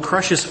 I will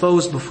crush his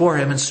foes before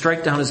him and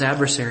strike down his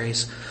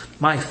adversaries.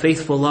 My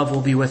faithful love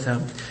will be with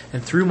him,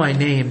 and through my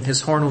name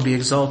his horn will be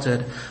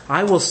exalted.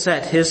 I will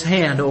set his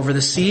hand over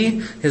the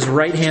sea, his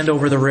right hand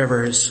over the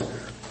rivers.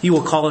 He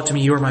will call out to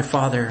me, you are my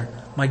Father,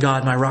 my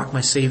God, my rock,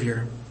 my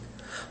Savior.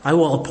 I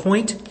will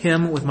appoint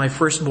him with my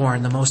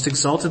firstborn, the most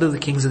exalted of the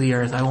kings of the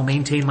earth. I will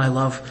maintain my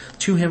love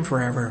to him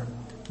forever.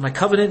 My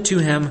covenant to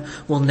him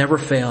will never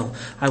fail.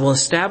 I will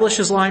establish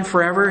his line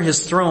forever,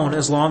 his throne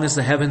as long as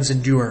the heavens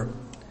endure.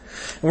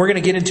 And we're going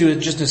to get into it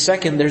in just a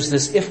second. There's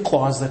this if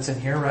clause that's in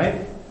here,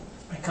 right?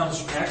 It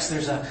comes next.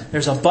 There's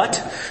a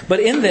but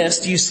in this,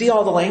 do you see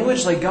all the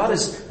language? Like, God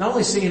is not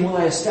only saying, will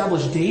I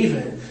establish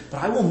David,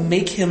 but I will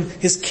make him,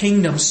 his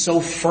kingdom so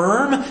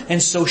firm and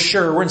so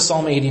sure. We're in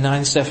Psalm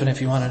 89, Stephen,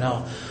 if you want to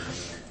know.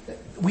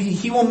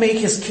 He will make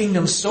his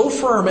kingdom so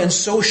firm and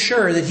so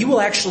sure that he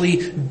will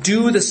actually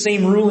do the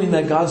same ruling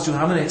that God's doing.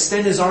 I'm going to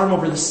extend his arm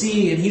over the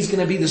sea, and he's going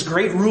to be this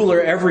great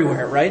ruler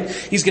everywhere, right?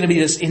 He's going to be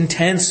this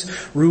intense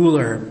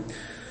ruler.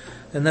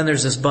 And then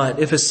there's this but.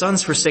 If his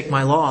sons forsake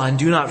my law and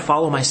do not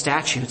follow my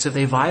statutes, if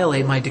they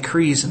violate my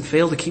decrees and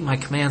fail to keep my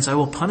commands, I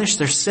will punish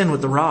their sin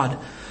with the rod,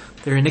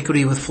 their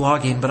iniquity with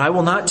flogging. But I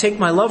will not take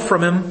my love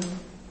from him.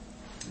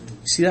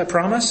 You see that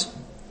promise?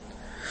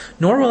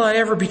 Nor will I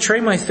ever betray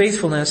my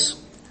faithfulness.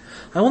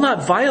 I will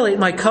not violate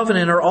my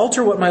covenant or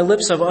alter what my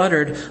lips have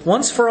uttered.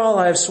 Once for all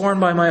I have sworn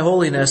by my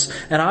holiness,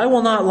 and I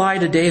will not lie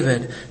to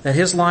David, that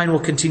his line will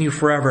continue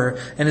forever,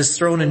 and his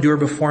throne endure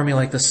before me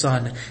like the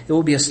sun. It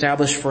will be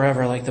established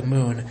forever like the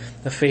moon,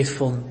 the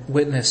faithful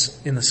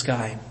witness in the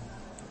sky.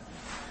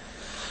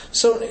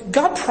 So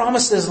God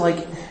promises,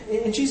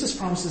 and Jesus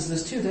promises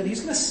this too, that he's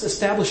going to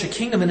establish a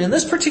kingdom. And in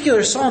this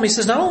particular psalm, he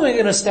says, not only am I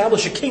going to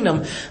establish a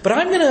kingdom, but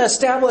I'm going to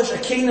establish a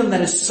kingdom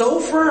that is so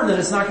firm that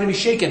it's not going to be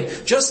shaken.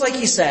 Just like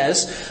he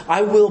says,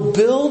 I will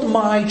build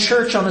my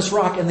church on this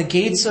rock, and the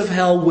gates of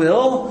hell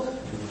will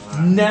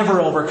never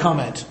overcome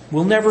it.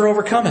 Will never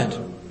overcome it.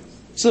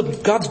 So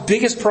God's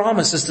biggest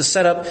promise is to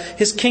set up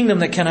his kingdom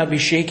that cannot be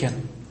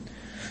shaken.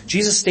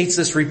 Jesus states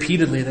this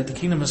repeatedly, that the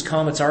kingdom has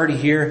come, it's already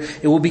here,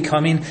 it will be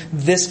coming.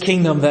 This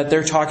kingdom that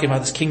they're talking about,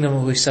 this kingdom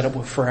will be set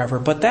up forever.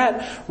 But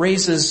that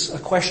raises a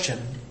question.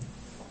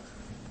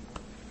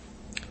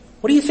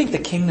 What do you think the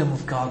kingdom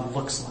of God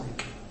looks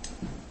like?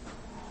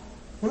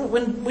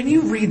 When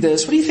you read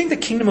this, what do you think the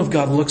kingdom of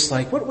God looks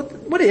like?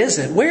 What is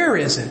it? Where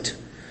is it?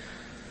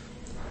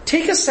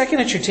 Take a second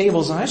at your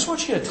tables, and I just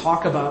want you to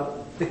talk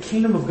about the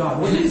kingdom of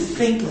God. What do you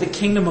think the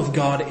kingdom of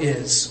God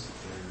is?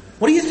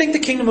 What do you think the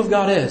kingdom of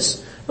God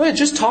is?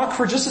 Just talk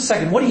for just a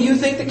second. What do you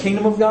think the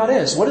kingdom of God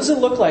is? What does it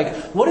look like?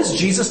 What is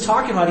Jesus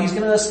talking about he's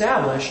going to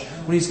establish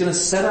when he's going to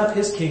set up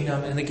his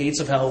kingdom and the gates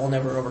of hell will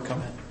never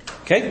overcome it?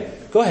 Okay?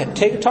 Go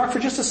ahead. Talk for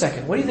just a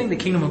second. What do you think the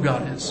kingdom of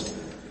God is?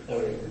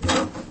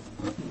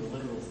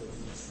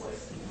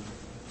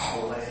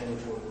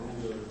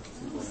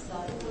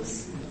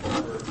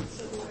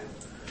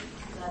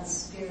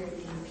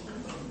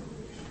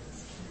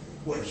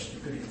 which you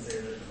could even say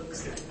that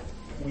looks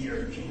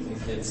weird.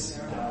 It's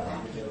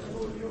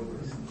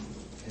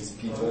his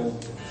people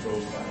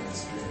both by his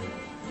spirit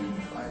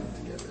unified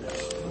together.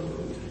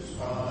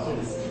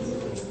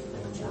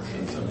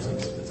 In some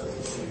sense, it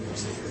doesn't seem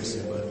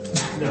secrecy, but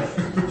No.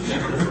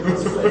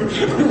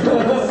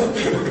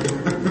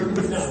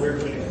 No, we're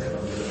putting it.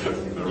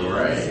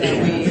 right.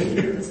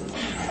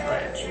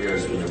 We are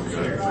assuming we're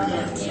going to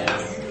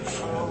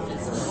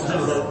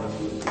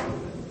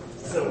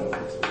So, I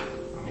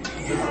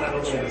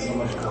don't think it's so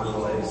much of a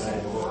place.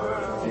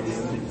 It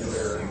isn't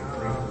their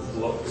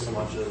look so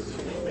much as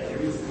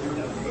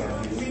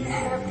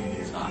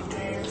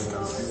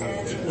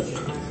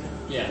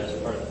Yeah, that's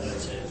part of that, I'd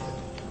say.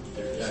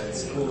 Yeah,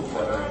 it's cool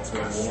that the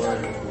more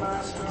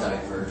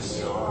diverse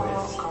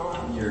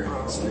your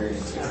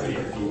experience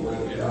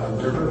with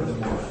other people, the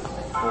more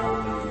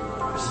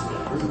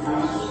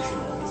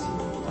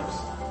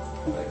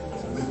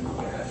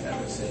fully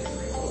have the same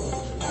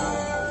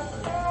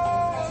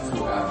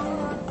through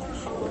abnormal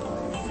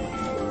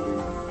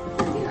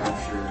we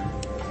capture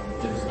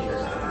different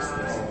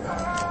characteristics.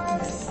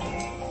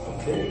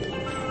 Okay.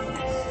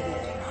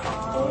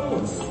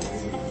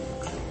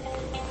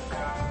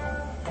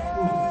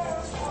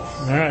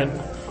 All right.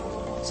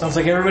 Sounds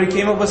like everybody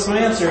came up with some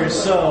answers.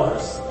 So,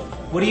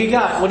 what do you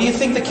got? What do you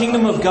think the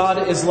kingdom of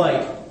God is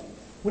like?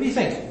 What do you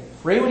think?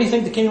 Ray, what do you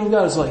think the kingdom of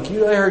God is like?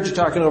 I heard you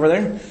talking over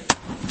there.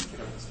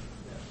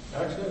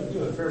 Actually, I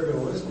do a fair bit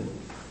of listening.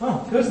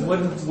 Oh, good.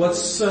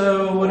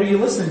 What are you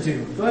listening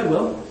to? Go ahead,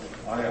 Will.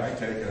 I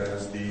take it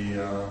as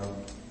the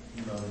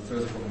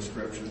physical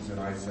descriptions in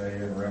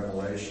Isaiah and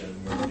Revelation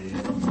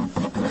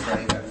with the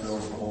train that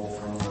fills the whole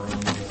throne room,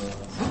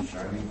 the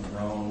shining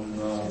throne,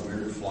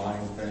 weird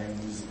flying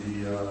things,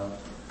 the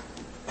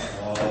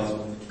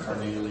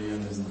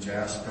carnelian and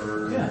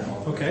jasper, Yeah,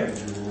 okay.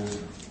 jewels.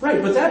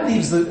 Right, but that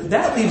leaves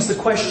the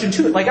question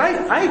too. Like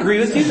I agree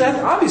with you.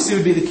 That obviously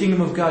would be the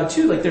kingdom of God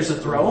too. Like there's a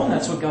throne,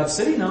 that's what God's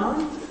sitting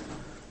on.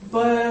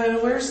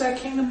 But where's that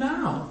kingdom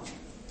now?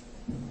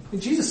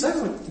 And Jesus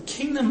says like the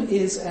kingdom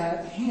is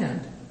at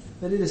hand.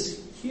 That it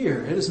is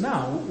here. It is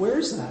now. Where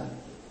is that?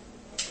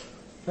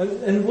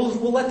 And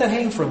we'll let that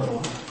hang for a little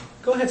while.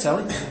 Go ahead,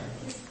 Sally.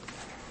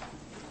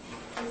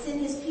 It's in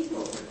his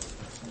people.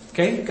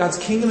 Okay, God's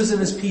kingdom is in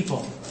his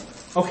people.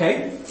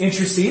 Okay,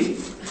 interesting.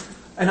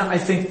 And I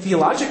think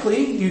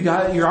theologically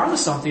you're onto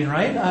something,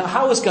 right?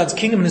 How is God's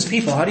kingdom in his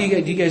people? Do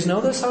you guys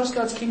know this? How is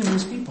God's kingdom in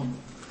his people?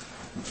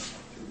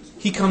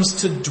 He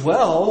comes to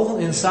dwell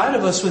inside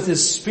of us with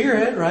his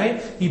spirit,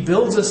 right? He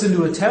builds us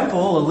into a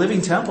temple, a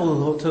living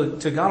temple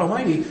to God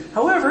Almighty.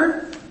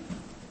 However,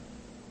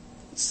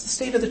 it's the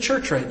state of the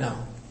church right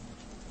now.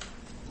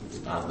 It's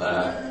not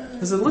that.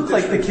 Does it look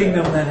like the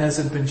kingdom that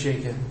hasn't been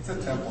shaken? It's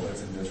a temple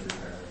that's in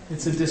disrepair.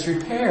 It's in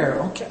disrepair.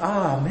 Okay.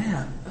 Ah,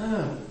 man.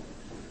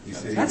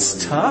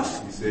 That's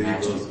tough. He said he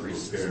goes to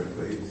prepare a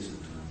place.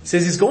 He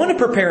says he's going to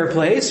prepare a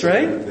place,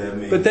 right?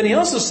 But then he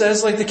also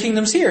says, like, the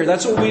kingdom's here.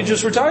 That's what we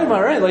just were talking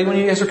about, right? Like, when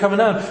you guys were coming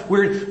on,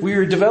 we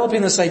were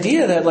developing this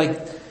idea that, like,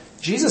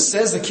 Jesus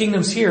says the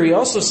kingdom's here. He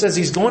also says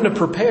he's going to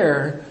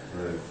prepare.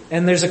 Right.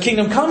 And there's a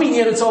kingdom coming,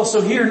 yet it's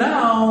also here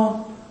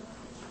now.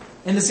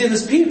 And it's in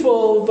his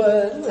people,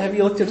 but have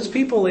you looked at his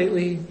people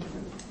lately?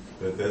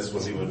 But that's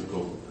when he went to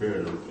go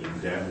prepare the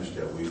damage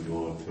that we're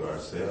doing to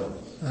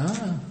ourselves.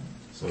 Ah.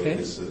 So okay.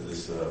 It's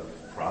a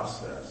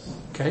process.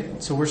 Okay,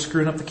 so we're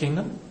screwing up the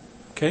kingdom.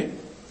 Okay.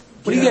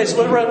 What do you guys,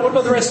 what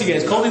about the rest of you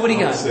guys? Colby, what do you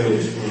got? I would say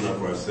we're screwing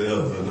up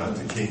ourselves, but not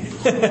the kingdom.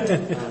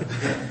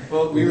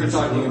 Well, we were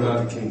talking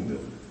about the kingdom.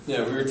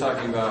 Yeah, we were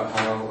talking about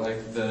how,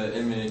 like, the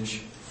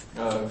image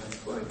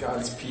of, like,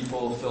 God's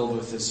people filled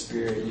with His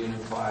Spirit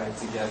unified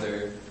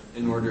together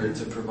in order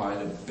to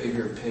provide a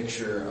bigger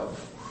picture of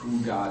who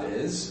God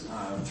is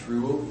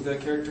through the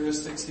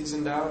characteristics He's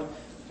endowed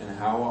and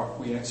how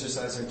we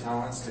exercise our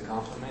talents to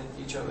complement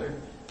each other.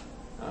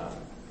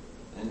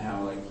 And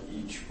how, like,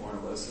 each one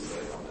of us is,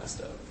 like, all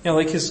messed up. Yeah,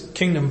 like his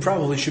kingdom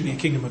probably should be a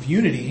kingdom of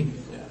unity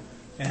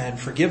and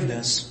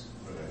forgiveness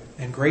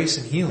and grace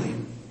and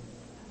healing.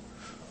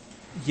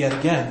 Yet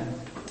again,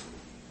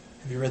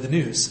 have you read the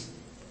news?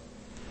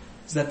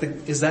 Is that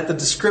the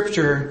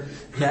descriptor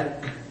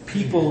that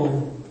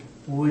people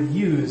would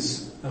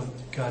use of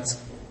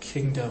God's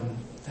kingdom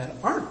that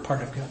aren't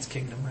part of God's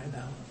kingdom right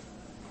now?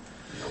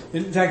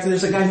 In fact,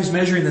 there's a guy who's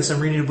measuring this. I'm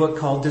reading a book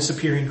called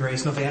Disappearing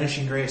Grace,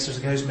 Vanishing Grace. There's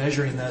a guy who's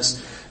measuring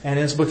this. And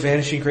in his book,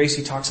 Vanishing Grace,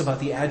 he talks about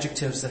the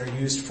adjectives that are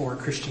used for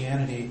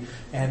Christianity.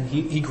 And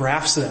he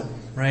graphs them,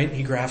 right?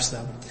 He graphs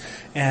them.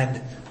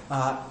 And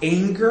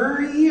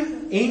angry,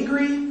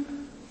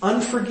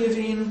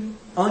 unforgiving,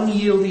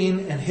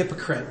 unyielding, and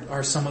hypocrite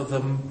are some of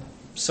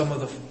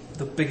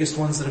the biggest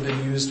ones that have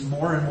been used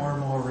more and more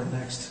and more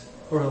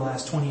over the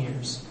last 20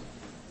 years.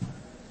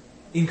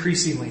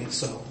 Increasingly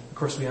so. Of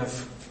course, we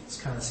have it's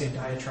kind of the same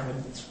diatribe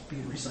that's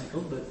being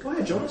recycled, but go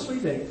ahead, Jonas, what do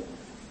you think?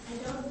 I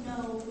don't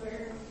know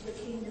where the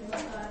kingdom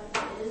of God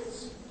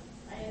is.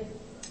 I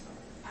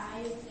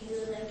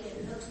feel like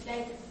it looks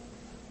like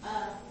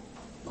a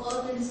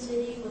golden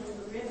city with a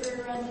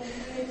river running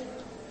through it,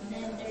 and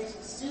then there's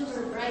a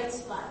super bright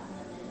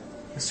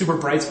super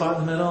bright spot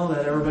in the middle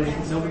that everybody,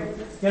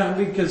 yeah,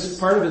 because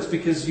part of it's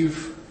because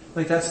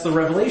that's the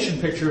Revelation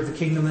picture of the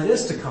kingdom that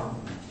is to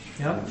come.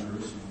 Yeah?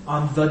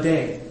 On the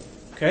day.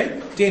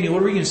 Okay? Daniel,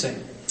 what were you going to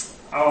say?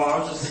 Oh, I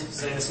was just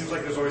saying, it seems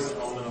like there's always an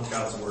element of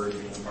God's word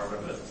being a part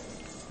of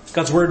it.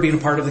 God's word being a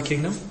part of the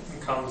kingdom?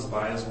 It comes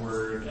by His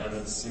word, and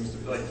it seems to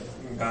be like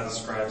God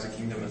describes a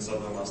kingdom instead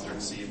of a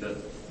mustard seed that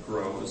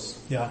grows.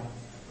 Yeah.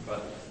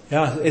 But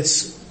yeah,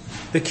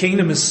 the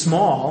kingdom is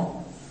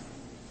small,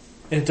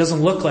 and it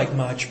doesn't look like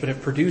much, but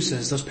it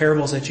produces those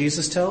parables that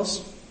Jesus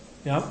tells.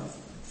 Yeah.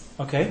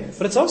 Okay.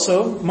 But it's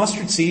also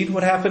mustard seed.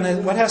 What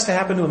has to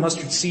happen to a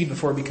mustard seed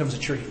before it becomes a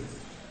tree?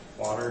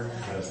 Water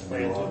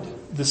planted.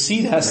 The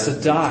seed has to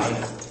die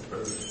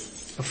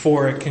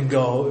before it can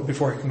grow,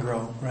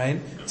 right?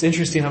 It's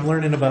interesting. I'm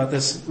learning about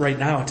this right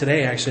now.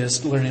 Today, actually, I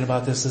was learning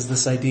about this, is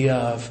this idea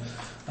of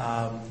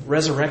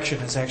resurrection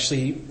is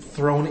actually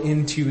thrown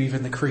into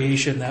even the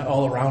creation that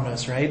all around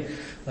us, right?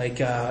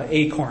 Like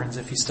acorns,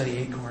 if you study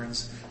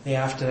acorns, they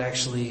have to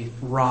actually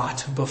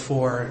rot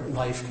before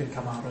life can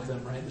come out of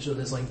them, right? So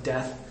there's like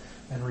death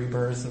and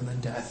rebirth and then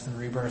death and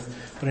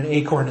rebirth. But an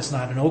acorn is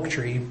not an oak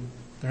tree.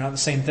 They're not the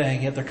same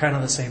thing, yet they're kind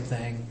of the same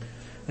thing.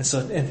 And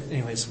so,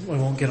 anyways, we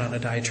won't get on a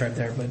diatribe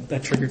there, but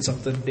that triggered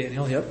something,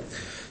 Daniel, yep.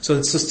 So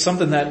it's just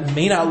something that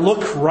may not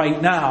look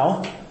right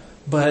now,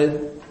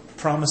 but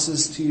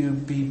promises to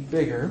be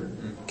bigger.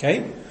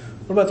 Okay?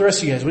 What about the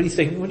rest of you guys? What do you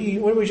think?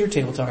 What was your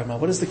table talking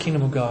about? What is the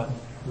kingdom of God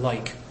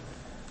like?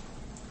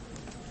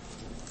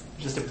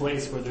 Just a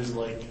place where there's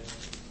like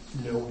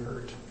no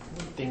hurt.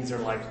 Things are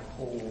like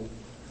whole.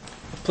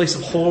 A place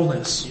of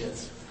wholeness.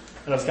 Yes.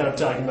 And I was kind of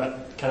talking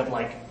about kind of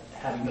like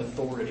having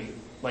authority,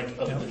 like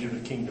a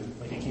legitimate kingdom.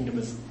 Like a kingdom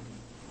is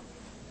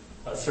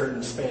a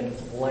certain span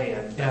of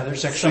land. Yeah,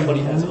 there's actually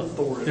somebody has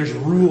authority. There's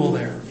rule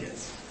there.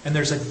 Yes. And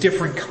there's a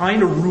different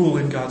kind of rule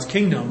in God's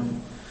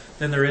kingdom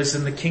than there is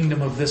in the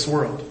kingdom of this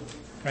world.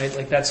 Right?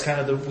 Like that's kind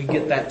of we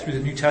get that through the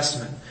New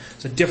Testament.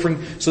 It's a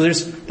different, so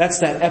that's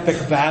that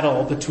epic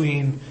battle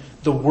between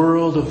the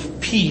world of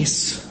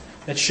peace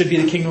that should be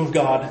the kingdom of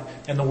God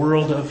and the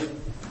world of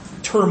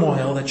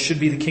turmoil that should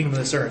be the kingdom of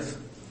this earth.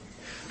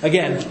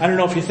 Again, I don't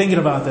know if you're thinking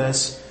about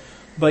this,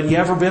 but you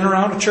ever been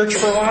around a church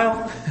for a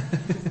while?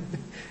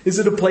 Is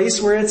it a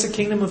place where it's a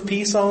kingdom of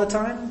peace all the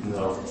time?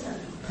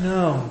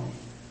 No.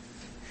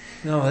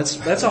 No,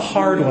 that's a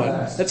hard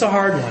one. That's a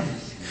hard one.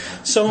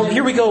 So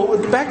here we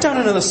go. Back down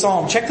into the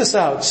Psalm. Check this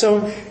out.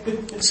 So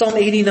Psalm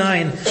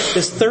 89,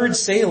 this third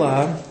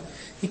Selah,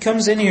 he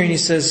comes in here and he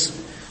says,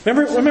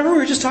 remember we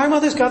were just talking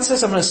about this? God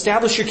says, I'm going to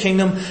establish your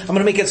kingdom. I'm going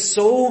to make it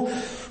so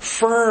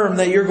firm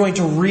that you're going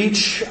to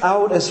reach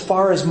out as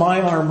far as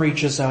my arm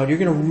reaches out. You're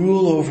going to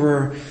rule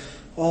over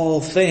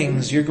all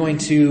things. You're going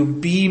to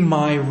be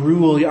my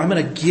rule. I'm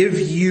going to give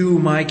you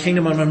my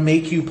kingdom. I'm going to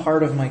make you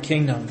part of my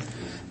kingdom.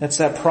 That's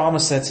that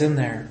promise that's in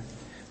there.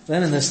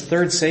 Then in this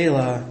third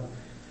Selah,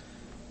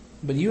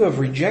 but you have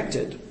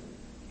rejected.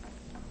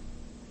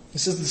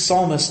 This is the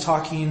psalmist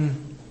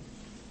talking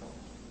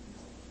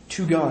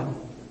to God.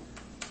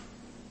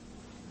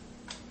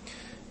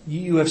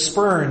 You have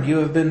spurned, you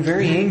have been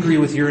very angry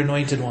with your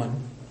anointed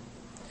one.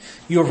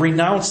 You have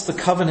renounced the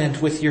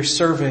covenant with your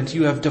servant.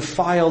 You have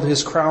defiled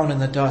his crown in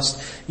the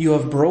dust. You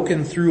have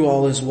broken through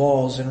all his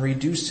walls and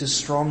reduced his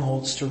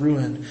strongholds to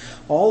ruin.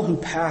 All who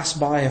pass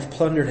by have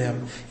plundered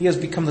him. He has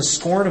become the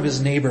scorn of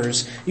his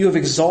neighbors. You have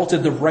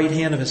exalted the right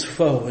hand of his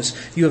foes.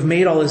 You have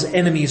made all his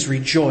enemies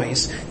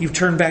rejoice. You've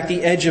turned back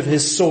the edge of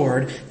his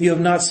sword. You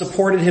have not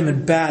supported him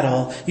in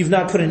battle. You've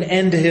not put an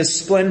end to his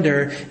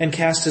splendor and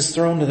cast his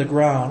throne to the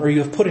ground. Or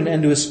you have put an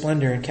end to his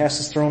splendor and cast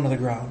his throne to the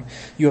ground.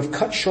 You have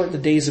cut short the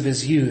days of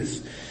his youth.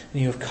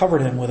 And you have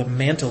covered him with a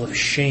mantle of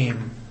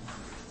shame.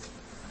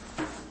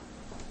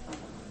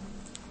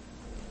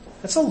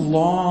 That's a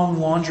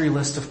long laundry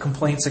list of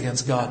complaints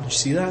against God. Did you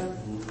see that?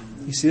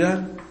 You see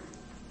that?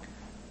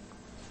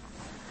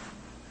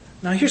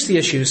 Now here's the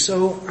issue.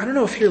 So, I don't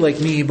know if you're like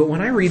me, but when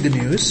I read the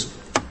news,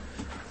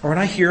 or when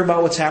I hear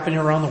about what's happening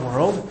around the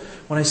world,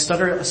 when I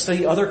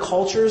study other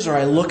cultures, or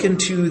I look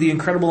into the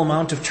incredible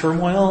amount of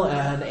turmoil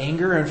and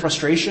anger and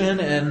frustration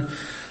and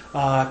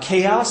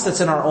chaos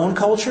that's in our own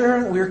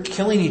culture, we're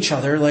killing each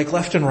other like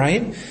left and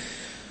right.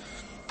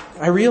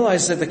 I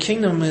realize that the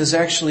kingdom is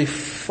actually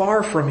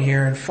far from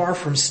here and far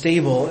from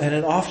stable, and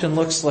it often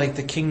looks like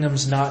the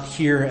kingdom's not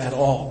here at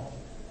all.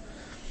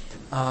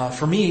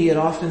 For me, it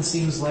often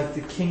seems like the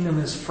kingdom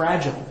is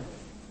fragile.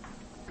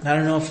 I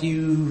don't know if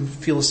you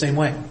feel the same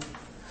way. It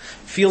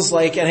feels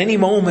like at any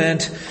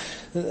moment,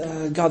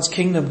 God's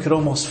kingdom could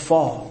almost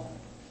fall.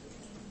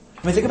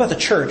 I mean, think about the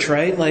church,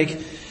 right? Like,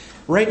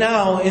 right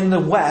now in the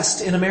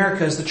West, in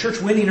America, is the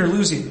church winning or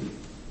losing?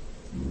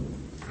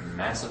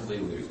 Massively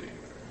losing.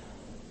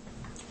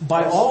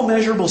 By all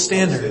measurable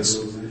standards,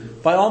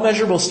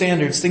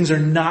 things are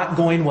not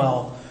going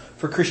well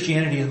for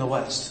Christianity in the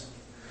West.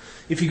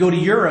 If you go to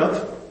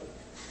Europe,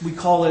 we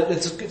call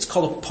it's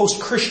called a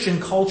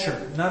post-Christian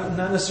culture. Not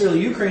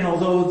necessarily Ukraine,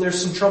 although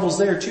there's some troubles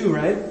there too,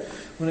 right?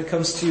 When it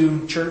comes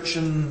to church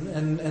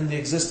and the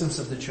existence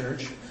of the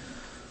church.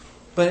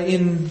 But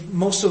in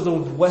most of the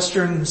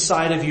western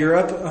side of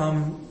Europe,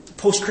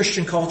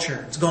 post-Christian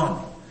culture, it's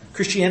gone.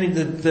 Christianity,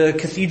 the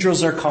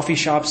cathedrals are coffee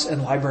shops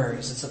and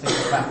libraries. It's a thing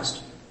of the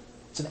past.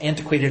 It's an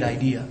antiquated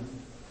idea.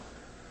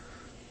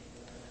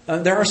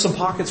 There are some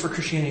pockets where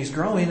Christianity is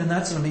growing, and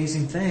that's an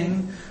amazing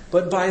thing.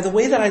 But by the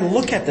way that I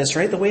look at this,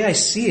 right, the way I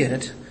see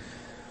it,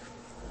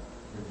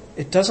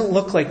 it doesn't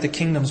look like the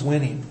kingdom's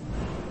winning.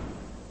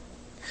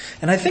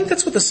 And I think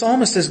that's what the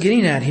psalmist is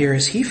getting at here,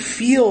 is he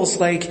feels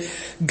like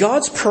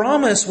God's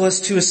promise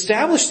was to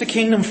establish the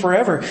kingdom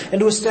forever, and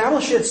to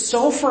establish it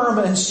so firm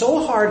and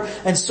so hard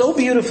and so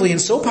beautifully and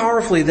so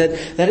powerfully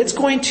that it's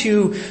going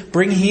to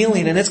bring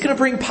healing, and it's going to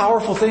bring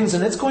powerful things,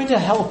 and it's going to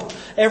help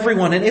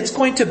everyone, and it's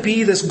going to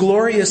be this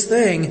glorious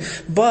thing.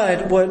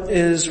 But what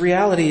is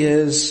reality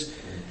is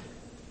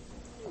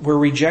we're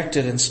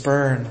rejected and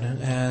spurned,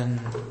 and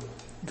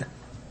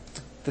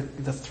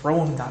the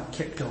throne got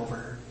kicked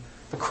over.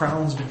 The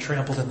crown's been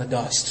trampled in the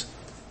dust,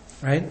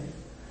 right?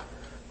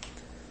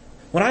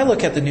 When I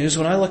look at the news,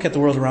 when I look at the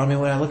world around me,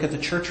 when I look at the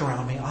church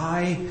around me,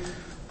 I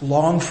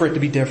long for it to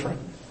be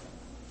different.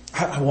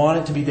 I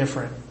want it to be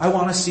different. I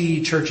want to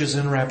see churches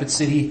in Rapid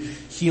City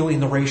healing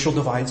the racial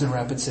divides in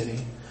Rapid City.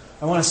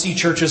 I want to see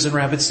churches in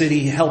Rapid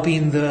City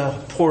helping the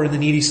poor and the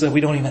needy so that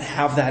we don't even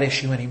have that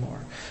issue anymore.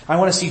 I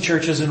want to see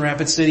churches in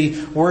Rapid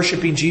City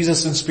worshiping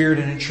Jesus in spirit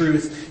and in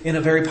truth in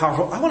a very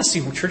powerful... I want to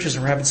see churches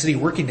in Rapid City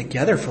working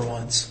together for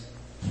once.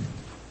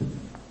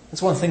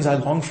 That's one of the things I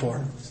long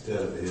for.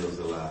 Instead of hills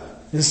alive.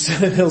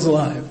 Instead of hills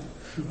alive.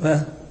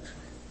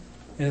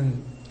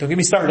 And don't get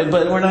me started,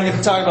 but we're not going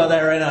to talk about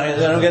that right now. I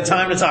don't get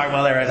time to talk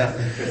about that right now.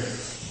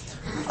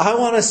 I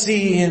want to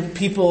see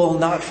people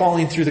not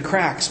falling through the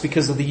cracks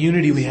because of the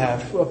unity we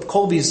have.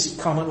 Colby's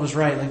comment was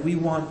right. Like, we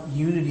want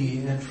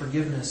unity and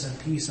forgiveness and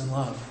peace and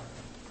love.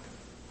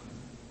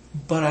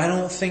 But I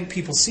don't think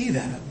people see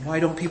that. Why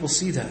don't people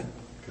see that?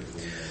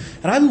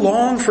 And I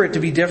long for it to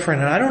be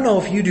different, and I don't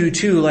know if you do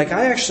too. Like,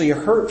 I actually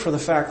hurt for the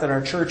fact that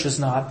our church is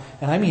not,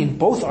 and I mean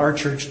both our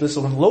church, this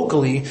one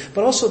locally,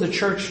 but also the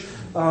church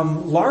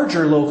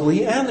larger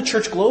locally and the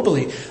church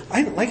globally.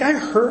 I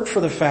hurt for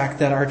the fact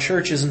that our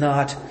church is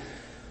not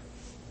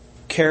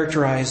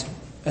characterized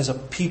as a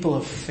people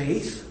of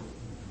faith,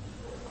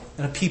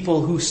 and a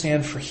people who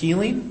stand for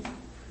healing,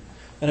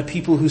 and a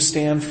people who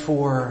stand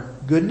for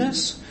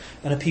goodness,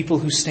 and a people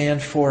who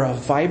stand for a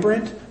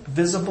vibrant,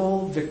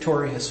 visible,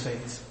 victorious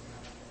faith.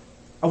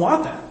 I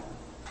want that.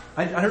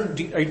 I don't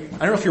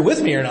know if you're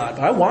with me or not,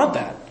 but I want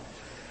that.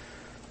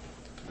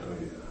 Oh,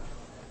 yeah.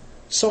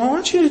 So I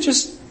want you to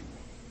just...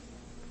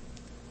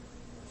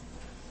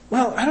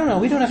 Well, I don't know.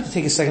 We don't have to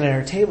take a second at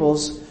our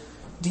tables.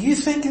 Do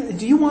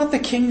you want the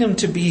kingdom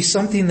to be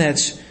something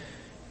that's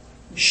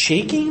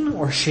shaking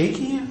or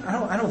shaky?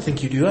 I don't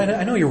think you do.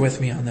 I know you're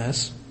with me on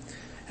this.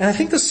 And I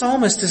think the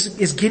psalmist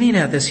is getting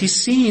at this. He's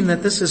seeing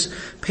that this is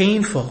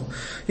painful.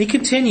 He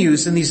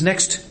continues in these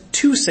next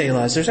 2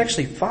 selahs. There's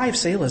actually 5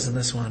 selahs in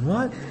this one.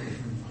 What?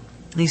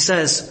 And he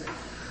says,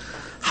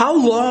 "How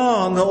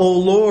long, O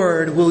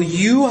Lord, will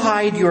you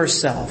hide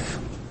yourself?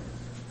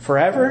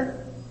 Forever?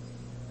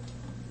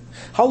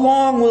 How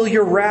long will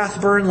your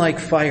wrath burn like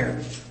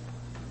fire?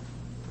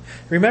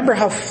 Remember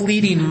how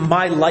fleeting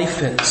my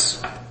life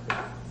is.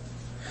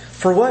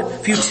 For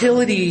what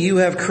futility you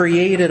have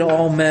created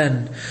all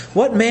men.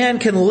 What man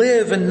can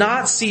live and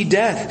not see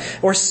death,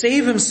 or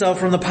save himself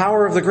from the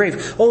power of the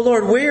grave? O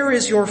Lord, where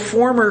is your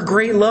former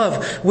great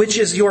love, which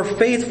is your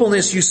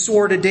faithfulness you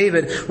swore to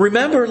David?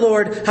 Remember,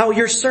 Lord, how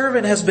your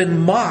servant has been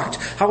mocked,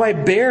 how I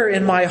bear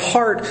in my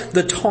heart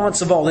the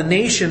taunts of all the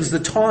nations,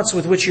 the taunts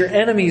with which your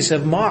enemies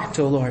have mocked,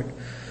 O Lord,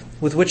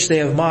 with which they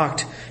have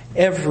mocked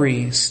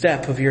every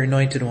step of your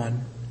anointed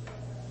one."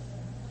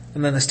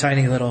 And then this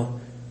tiny little,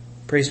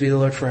 "Praise be the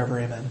Lord forever,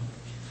 amen."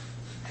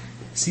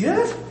 See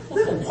that? Isn't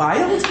that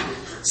wild?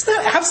 Isn't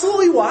that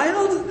absolutely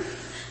wild?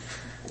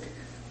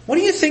 What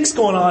do you think's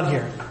going on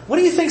here? What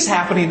do you think's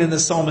happening in the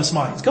psalmist's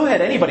mind? Go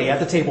ahead, anybody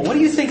at the table. What do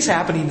you think's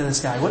happening to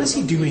this guy? What is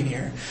he doing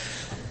here?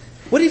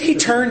 What did he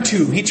turn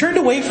to? He turned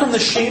away from the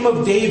shame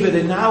of David,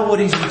 and now what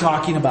is he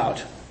talking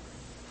about?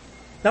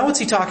 Now what's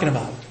he talking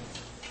about?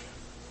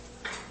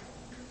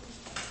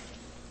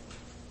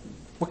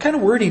 What kind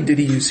of wording did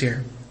he use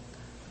here?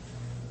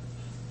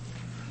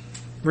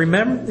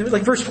 Remember,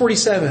 like verse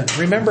 47,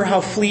 remember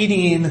how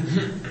fleeting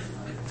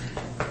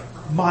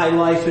my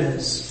life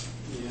is.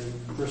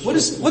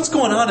 What's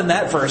going on in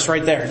that verse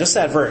right there? Just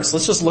that verse.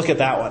 Let's just look at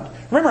that one.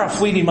 Remember how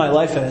fleeting my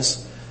life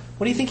is.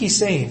 What do you think he's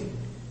saying?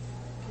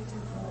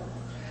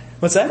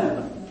 What's that?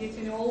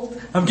 Getting old.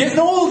 I'm getting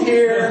old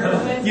here.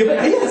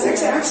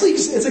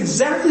 It's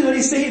exactly what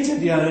he's saying to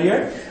you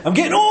here. I'm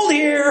getting old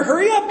here.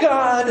 Hurry up,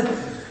 God.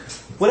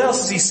 What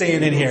else is he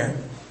saying in here?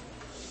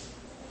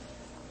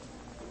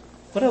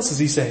 What else is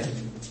he saying?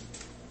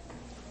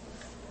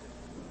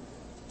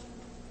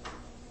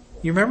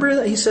 You remember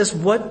that he says,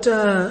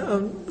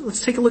 let's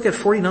take a look at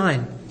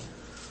 49.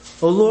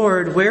 "O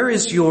Lord, where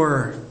is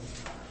your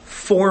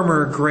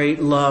former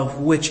great love,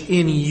 which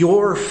in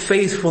your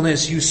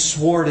faithfulness you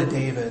swore to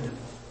David?"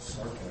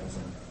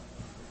 Sarcasm.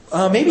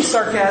 Maybe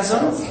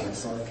sarcasm.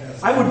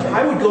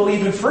 I would go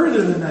even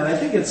further than that. I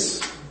think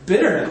it's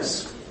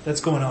bitterness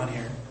that's going on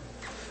here.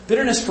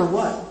 Bitterness for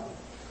what?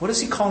 What is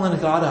he calling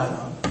God out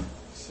on?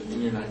 So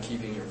you're not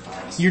keeping your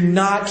promise. You're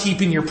not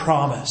keeping your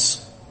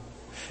promise.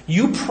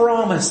 You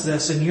promised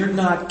this and you're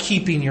not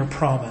keeping your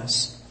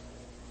promise.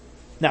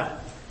 Now,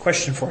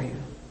 question for you.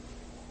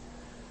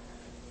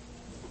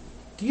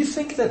 Do you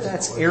think that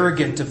that's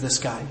arrogant of this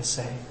guy to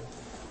say?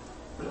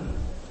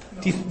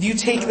 Do you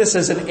take this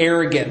as an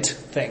arrogant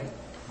thing?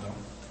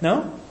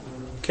 No?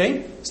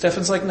 Okay.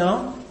 Stefan's like,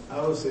 no?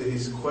 I would say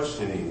he's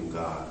questioning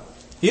God.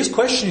 He is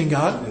questioning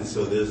God. And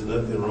so there's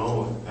nothing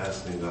wrong with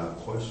asking God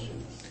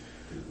questions,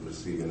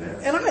 receiving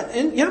answers.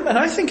 And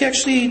I think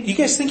actually, you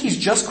guys think he's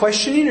just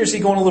questioning, or is he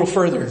going a little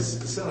further? It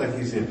sounds like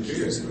he's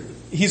inferior.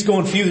 He's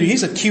going further.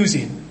 He's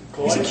accusing.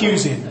 He's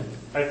accusing.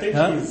 I think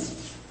his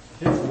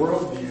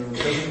worldview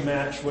doesn't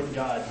match what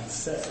God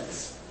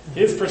says.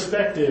 His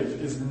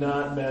perspective is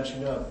not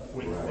matching up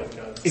with what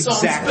God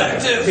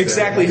says.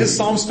 Exactly. His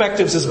Psalm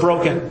perspective is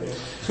broken.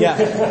 Yeah.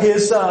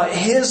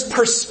 His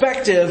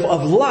perspective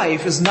of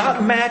life is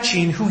not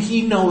matching who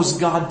he knows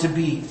God to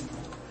be.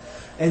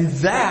 And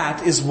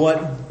that is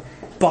what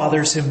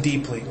bothers him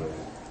deeply.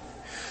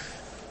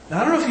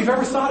 Now, I don't know if you've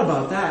ever thought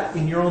about that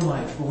in your own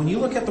life, but when you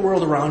look at the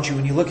world around you,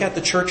 when you look at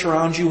the church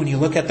around you, when you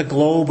look at the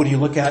globe, when you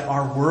look at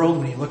our world,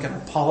 when you look at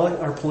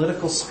our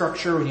political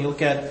structure, when you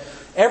look at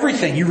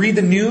everything, you read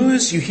the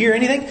news, you hear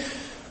anything,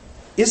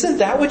 isn't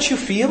that what you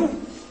feel?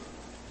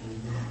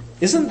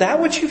 Isn't that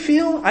what you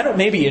feel?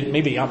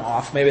 Maybe I'm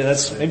off.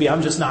 Maybe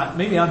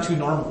I'm too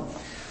normal.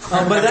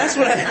 But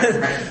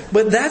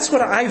that's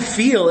what I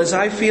feel is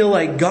I feel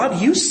like,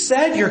 God, you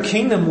said your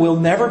kingdom will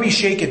never be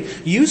shaken.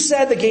 You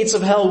said the gates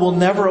of hell will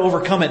never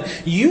overcome it.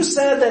 You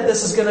said that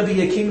this is going to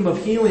be a kingdom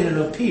of healing and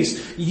of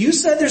peace. You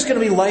said there's going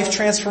to be life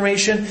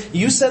transformation.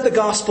 You said the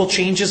gospel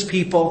changes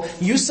people.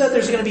 You said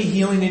there's going to be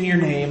healing in your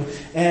name.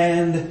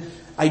 And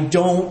I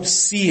don't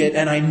see it,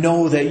 and I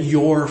know that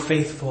you're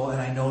faithful,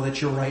 and I know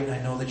that you're right, and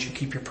I know that you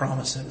keep your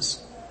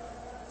promises.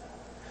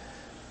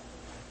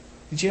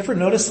 Did you ever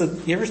notice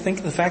that, you ever think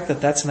of the fact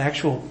that that's an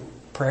actual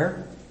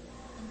prayer?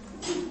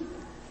 Have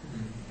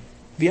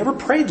you ever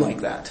prayed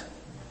like that?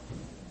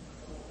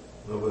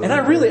 And I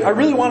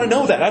really want to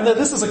know that.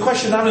 This is a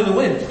question out of the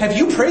wind. Have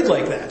you prayed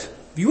like that?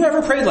 Have you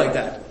ever prayed like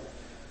that?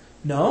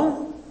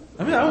 No?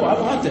 I mean, I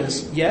want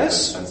this.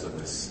 Yes? A sense of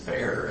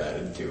despair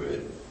added to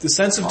it. The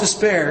sense of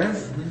despair.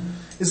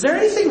 Is there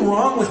anything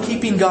wrong with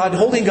holding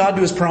God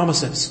to his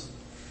promises?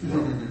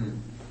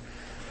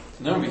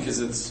 No, because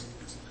it's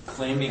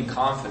claiming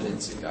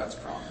confidence in God's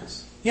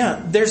promise.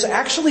 Yeah, there's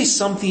actually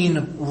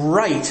something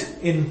right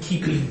in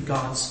keeping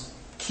God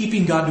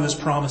to his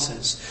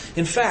promises.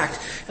 In fact,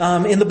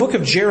 in the book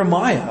of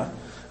Jeremiah,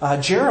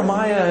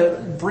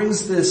 Jeremiah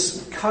brings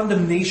this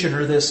condemnation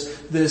or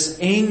this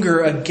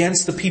anger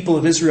against the people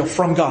of Israel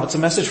from God. It's a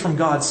message from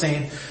God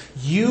saying,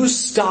 you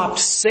stopped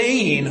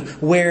saying,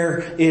 where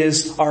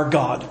is our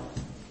God?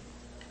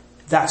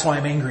 That's why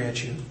I'm angry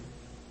at you.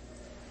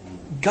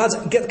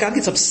 God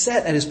gets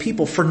upset at his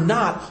people for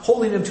not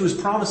holding him to his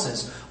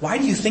promises. Why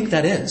do you think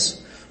that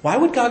is? Why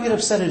would God get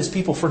upset at his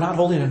people for not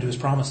holding him to his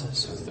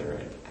promises? Because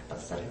they're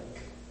apathetic.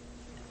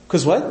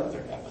 Because what?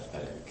 They're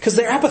apathetic. Because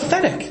they're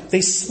apathetic.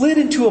 They slid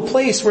into a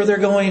place where they're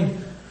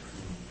going,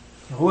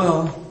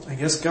 well, I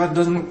guess God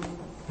doesn't,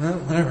 well,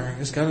 whatever, I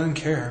guess God doesn't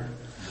care.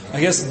 I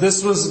guess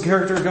this was the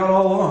character of God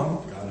all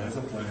along.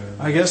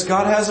 I guess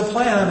God has a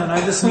plan, and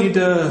I just need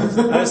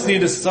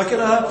to suck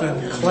it up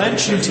and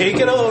clench and take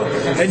it over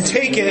and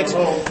take it.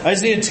 I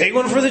just need to take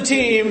one for the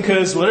team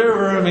because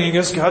whatever. I mean, I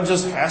guess God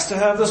just has to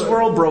have this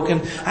world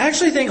broken. I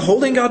actually think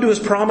holding God to his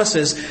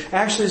promises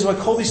actually is what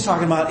Colby's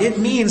talking about. It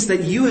means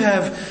that you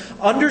have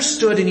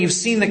understood and you've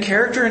seen the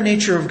character and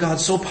nature of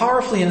God so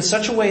powerfully and in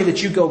such a way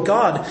that you go,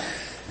 God,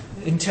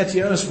 in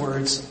Tatiana's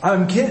words,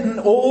 I'm getting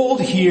old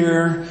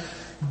here.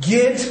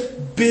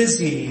 Get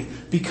busy.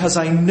 Because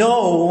I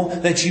know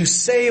that you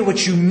say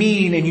what you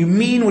mean and you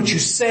mean what you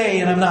say,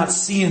 and I'm not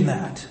seeing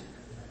that.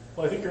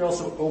 Well, I think you're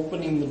also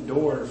opening the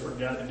door for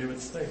God to do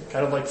its thing.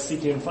 Kind of like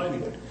seeking and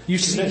finding it.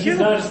 He's not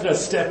just going to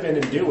step in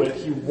and do it.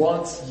 He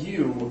wants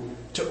you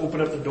to open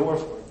up the door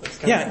for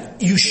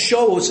it. You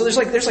show. So there's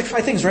like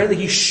 5 things, right? Like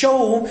you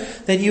show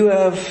that you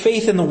have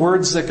faith in the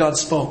words that God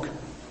spoke.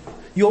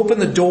 You open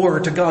the door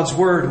to God's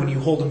word when you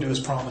hold him to his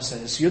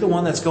promises. You're the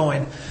one that's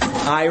going,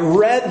 I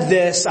read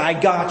this, I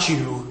got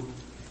you.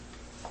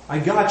 I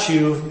got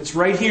you. It's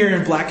right here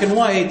in black and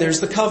white. There's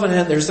the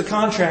covenant. There's the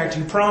contract.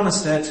 You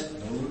promised it.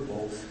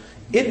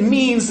 It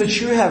means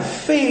that you have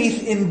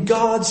faith in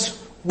God's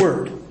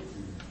word.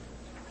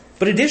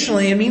 But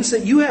additionally, it means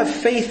that you have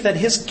faith that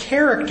his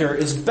character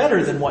is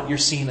better than what you're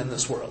seeing in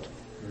this world.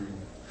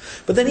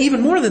 But then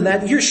even more than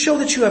that, you show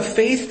that you have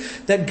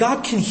faith that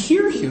God can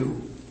hear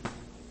you.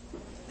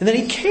 And that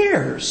he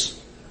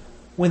cares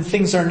when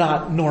things are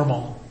not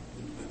normal.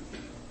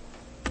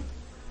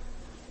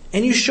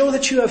 And you show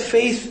that you have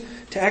faith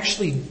to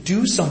actually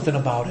do something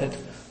about it.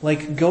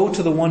 Like go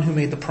to the one who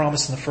made the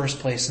promise in the first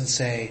place and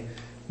say,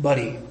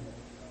 buddy,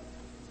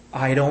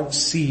 I don't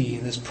see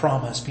this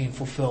promise being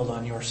fulfilled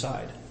on your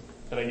side.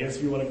 And I guess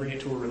if you want to bring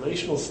it to a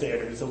relational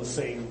standard, it's almost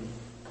saying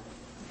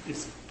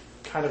it's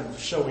kind of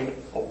showing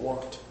a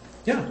want.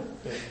 Yeah.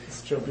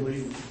 It's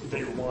showing that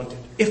you're wanted.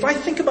 If I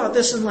think about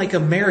this in like a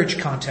marriage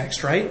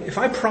context, right? If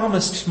I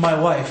promised my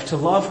wife to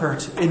love her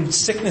in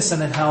sickness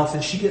and in health,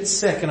 and she gets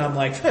sick, and I'm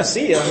like,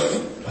 see ya.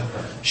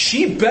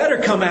 She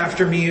better come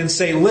after me and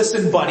say,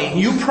 listen, buddy,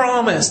 you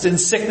promised in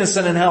sickness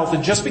and in health,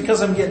 and just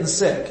because I'm getting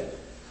sick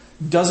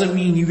doesn't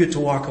mean you get to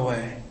walk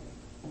away.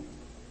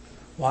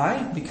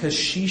 Why? Because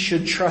she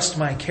should trust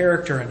my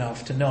character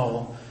enough to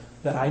know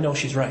that I know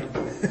she's right.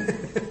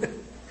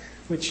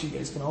 Which you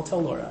guys can all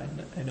tell Laura,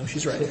 I know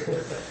she's right.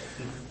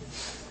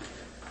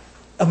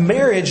 A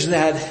marriage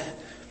that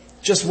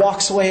just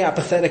walks away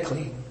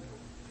apathetically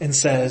and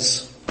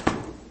says,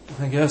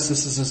 I guess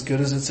this is as good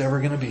as it's ever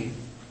going to be.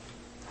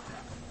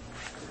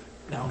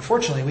 Now,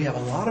 unfortunately, we have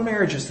a lot of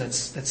marriages that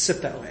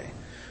sit that way.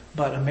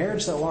 But a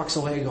marriage that walks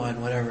away going,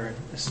 whatever,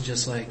 this is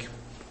just like,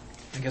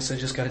 I guess I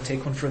just got to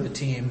take one for the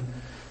team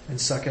and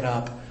suck it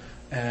up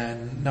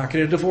and not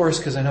get a divorce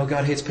because I know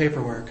God hates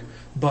paperwork.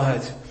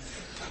 But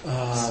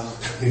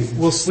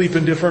we'll sleep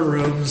in different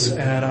rooms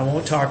and I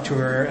won't talk to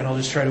her and I'll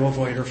just try to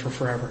avoid her for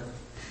forever.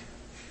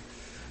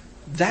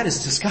 That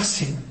is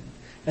disgusting.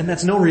 And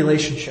that's no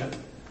relationship.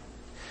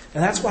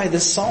 And that's why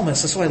this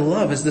psalmist, that's what I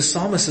love, is this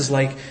psalmist is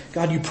like,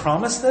 God, you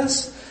promised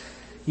this?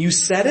 You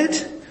said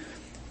it?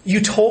 You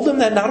told him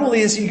that not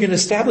only is he going to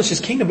establish his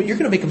kingdom, but you're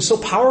going to make him so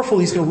powerful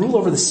he's going to rule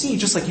over the sea,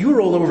 just like you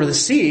rolled over the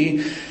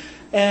sea.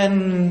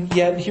 And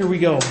yet, here we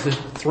go. The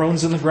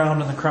throne's in the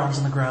ground and the crown's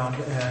in the ground,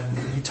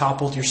 and you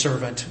toppled your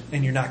servant,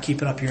 and you're not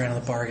keeping up your end of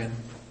the bargain.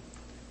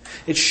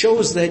 It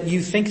shows that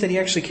you think that he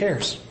actually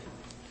cares.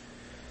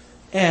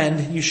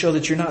 And you show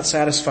that you're not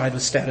satisfied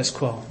with status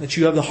quo. That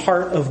you have the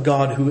heart of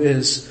God who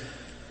is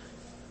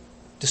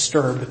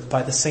disturbed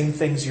by the same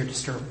things you're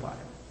disturbed by.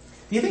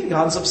 Do you think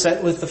God's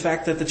upset with the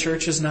fact that the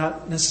church is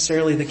not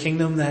necessarily the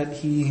kingdom that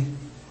he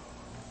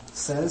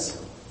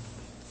says?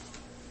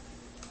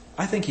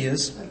 I think he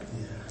is. I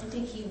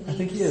think he weeps. I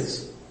think he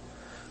is.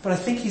 But I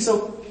think he's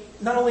so,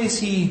 not only is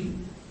he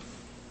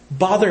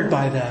bothered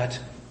by that,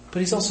 but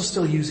he's also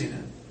still using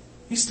it.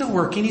 He's still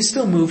working, he's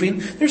still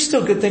moving, there's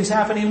still good things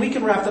happening, we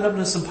can wrap that up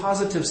into some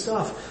positive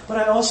stuff. But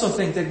I also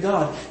think that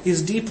God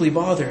is deeply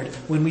bothered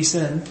when we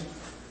sin,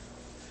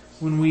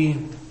 when we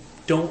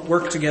don't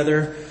work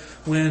together,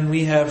 when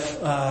we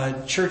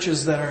have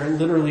churches that are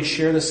literally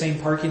share the same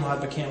parking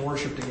lot but can't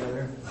worship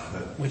together,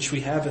 which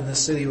we have in this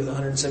city with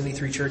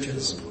 173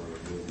 churches.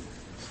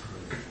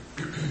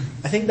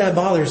 I think that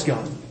bothers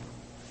God.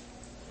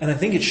 And I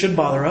think it should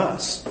bother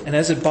us. And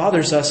as it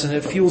bothers us and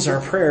it fuels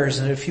our prayers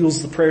and it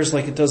fuels the prayers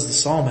like it does the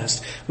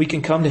psalmist, we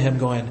can come to him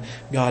going,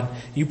 God,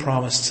 you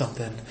promised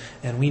something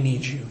and we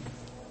need you.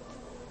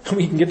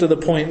 We can get to the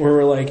point where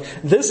we're like,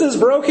 this is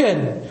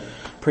broken.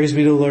 Praise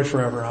be to the Lord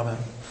forever. Amen.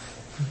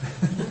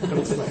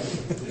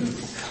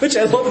 Which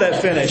I love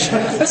that finish.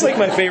 That's like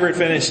my favorite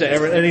finish to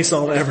any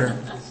psalm ever.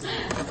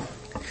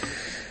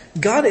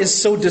 God is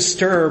so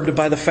disturbed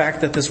by the fact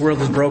that this world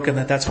is broken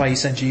that's why he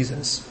sent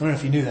Jesus. I don't know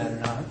if you knew that or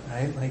not,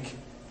 right? Like,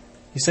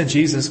 he sent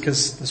Jesus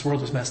because this world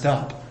was messed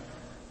up.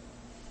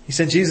 He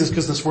sent Jesus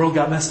because this world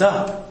got messed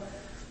up.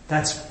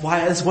 That's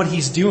what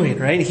he's doing,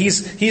 right?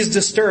 He's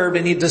disturbed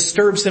and he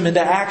disturbs him into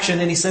action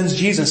and he sends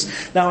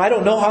Jesus. Now, I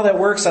don't know how that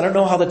works. I don't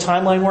know how the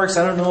timeline works.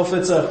 I don't know if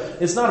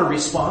it's not a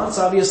response,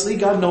 obviously.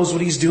 God knows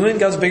what he's doing.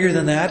 God's bigger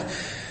than that.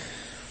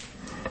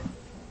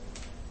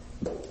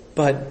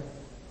 But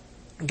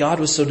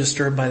God was so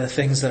disturbed by the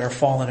things that are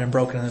fallen and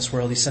broken in this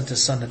world, he sent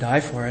his son to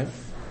die for it.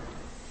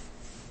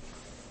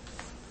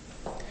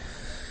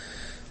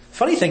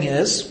 Funny thing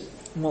is,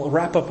 and we'll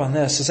wrap up on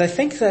this, is I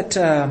think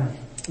that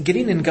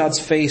getting in God's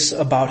face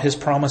about his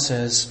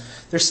promises,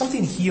 there's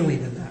something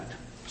healing in that.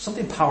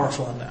 Something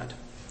powerful in that.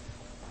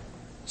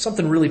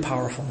 Something really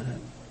powerful in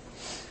it.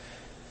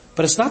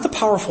 But it's not the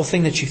powerful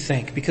thing that you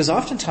think, because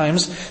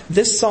oftentimes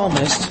this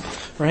psalmist,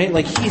 right,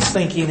 like he's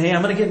thinking, hey,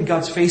 I'm going to get in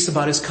God's face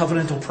about his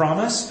covenantal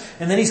promise,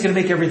 and then he's going to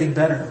make everything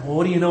better. Well,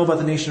 what do you know about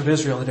the nation of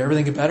Israel? Did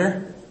everything get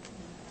better?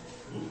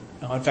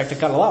 No, in fact, it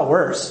got a lot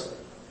worse.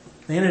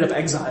 They ended up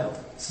exiled.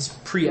 This is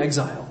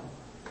pre-exile.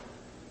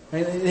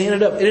 Right? It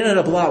ended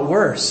up a lot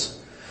worse.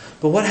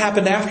 But what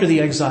happened after the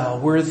exile?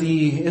 Were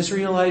the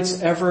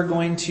Israelites ever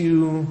going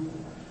to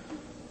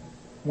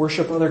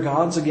worship other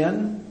gods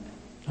again?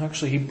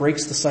 Actually, he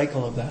breaks the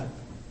cycle of that.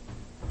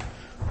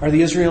 Are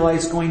the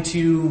Israelites going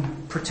to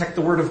protect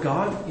the word of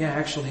God? Yeah,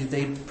 actually,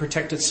 they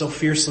protect it so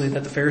fiercely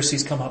that the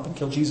Pharisees come up and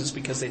kill Jesus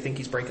because they think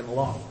he's breaking the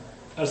law.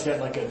 I just got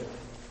like a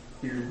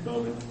weird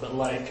moment, but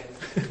like...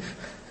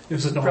 It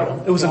was a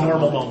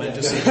normal moment.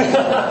 Just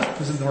it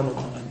was a normal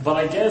moment. But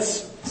I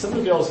guess some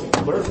of you guys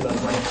learn from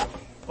that, like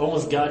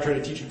almost God trying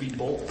to teach you to be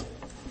bold.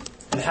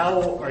 And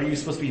how are you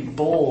supposed to be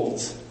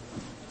bold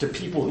to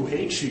people who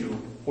hate you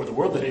or the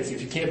world that hates you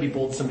if you can't be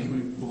bold to somebody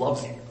who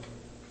loves you?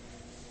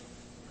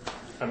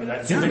 I mean,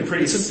 that seems like a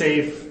pretty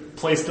safe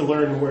place to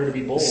learn where to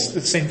be bold. It's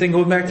the same thing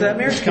going back to that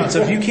marriage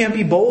concept. If you can't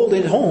be bold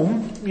at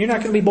home, you're not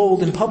going to be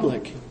bold in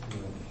public.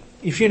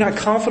 If you're not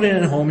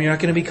confident at home, you're not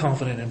going to be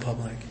confident in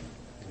public.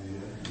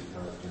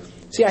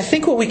 See, I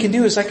think what we can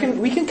do is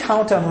we can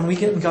count on when we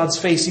get in God's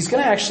face, He's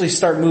going to actually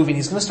start moving.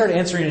 He's going to start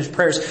answering His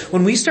prayers.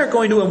 When we start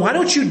going to Him, why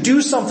don't you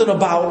do something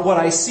about what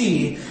I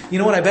see? You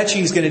know what I bet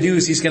you He's going to do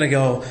is He's going to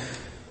go,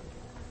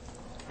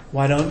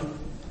 why don't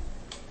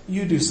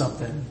you do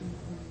something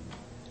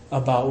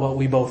about what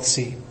we both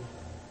see?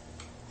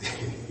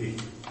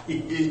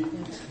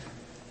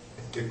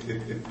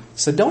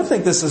 So don't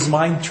think this is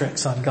mind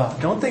tricks on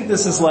God. Don't think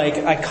this is like,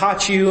 I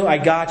caught you, I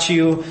got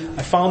you,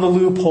 I found the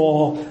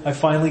loophole, I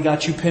finally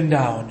got you pinned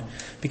down.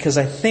 Because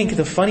I think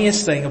the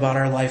funniest thing about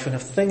our life, and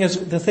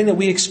the thing that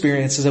we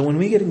experience is that when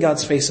we get in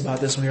God's face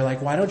about this, and we're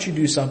like, why don't you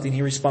do something?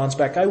 He responds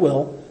back, I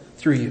will,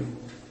 through you.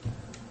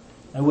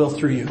 I will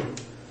through you.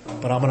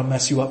 But I'm going to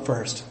mess you up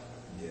first.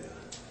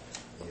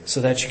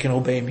 So that you can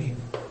obey me.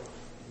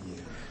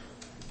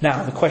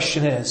 Now, the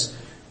question is,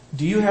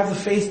 do you have the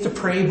faith to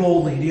pray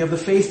boldly? Do you have the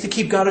faith to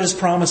keep God at His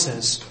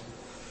promises?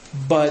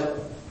 But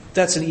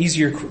that's the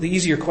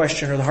easier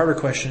question, or the harder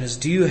question is,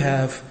 do you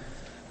have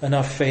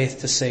enough faith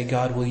to say,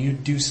 God, will you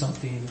do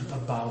something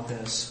about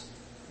this?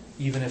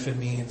 Even if it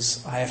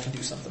means I have to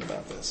do something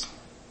about this.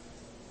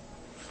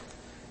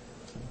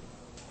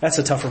 That's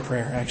a tougher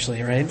prayer,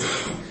 actually, right?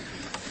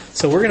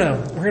 So we're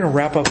gonna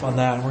wrap up on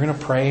that, and we're gonna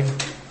pray.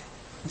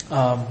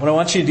 What I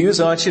want you to do is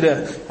how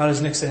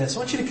does Nick say this? I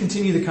want you to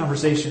continue the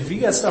conversation. If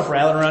you got stuff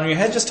rattling around in your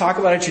head, just talk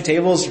about it at your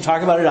tables, or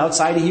talk about it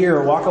outside of here,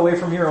 or walk away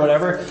from here, or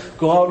whatever.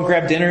 Go out and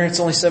grab dinner.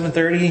 It's only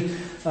 7:30.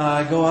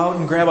 Go out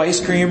and grab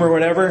ice cream or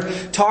whatever.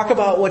 Talk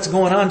about what's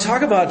going on.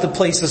 Talk about the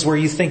places where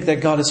you think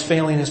that God is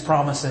failing His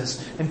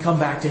promises, and come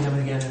back to Him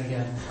again and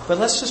again. But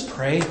let's just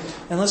pray,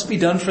 and let's be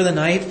done for the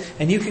night,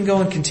 and you can go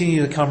and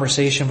continue the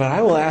conversation. But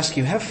I will ask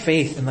you, have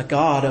faith in the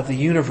God of the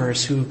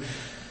universe who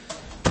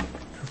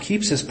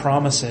keeps His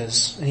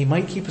promises, and He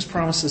might keep His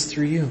promises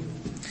through you.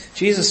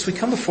 Jesus, we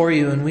come before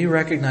You and we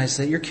recognize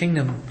that Your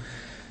kingdom,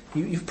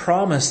 You've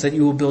promised that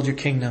You will build Your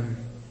kingdom.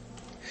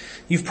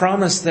 You've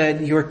promised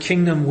that Your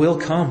kingdom will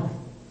come.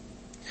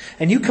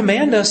 And You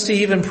command us to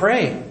even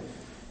pray,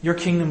 Your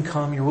kingdom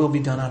come, Your will be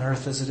done on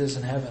earth as it is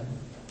in heaven.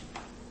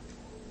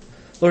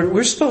 Lord,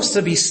 we're supposed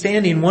to be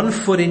standing one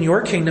foot in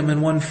Your kingdom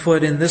and one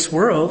foot in this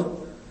world.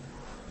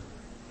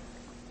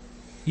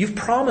 You've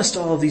promised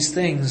all of these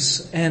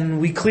things,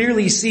 and we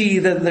clearly see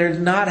that they're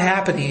not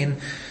happening.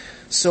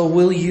 So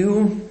will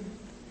you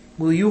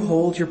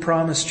hold Your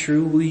promise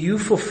true? Will You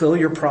fulfill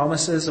Your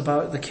promises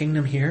about the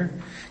kingdom here?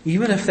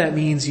 Even if that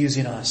means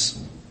using us.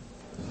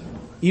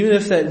 Even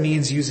if that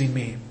means using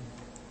me.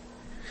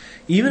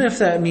 Even if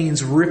that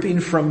means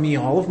ripping from me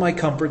all of my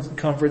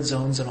comfort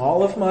zones and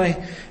all of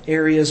my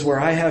areas where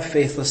I have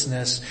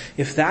faithlessness.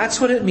 If that's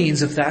what it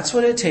means, if that's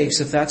what it takes,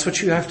 if that's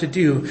what You have to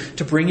do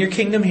to bring Your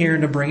kingdom here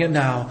and to bring it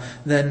now,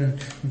 then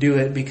do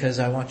it, because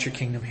I want Your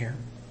kingdom here.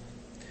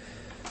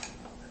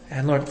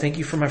 And Lord, thank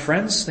You for my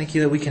friends. Thank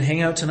You that we can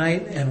hang out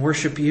tonight and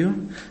worship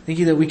You. Thank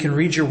You that we can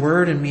read Your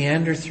word and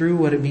meander through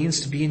what it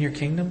means to be in Your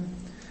kingdom.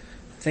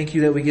 Thank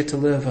You that we get to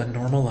live a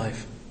normal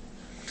life.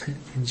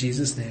 In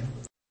Jesus' name.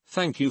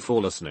 Thank you for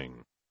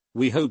listening.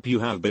 We hope you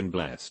have been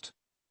blessed.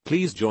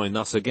 Please join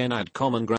us again at Common Ground.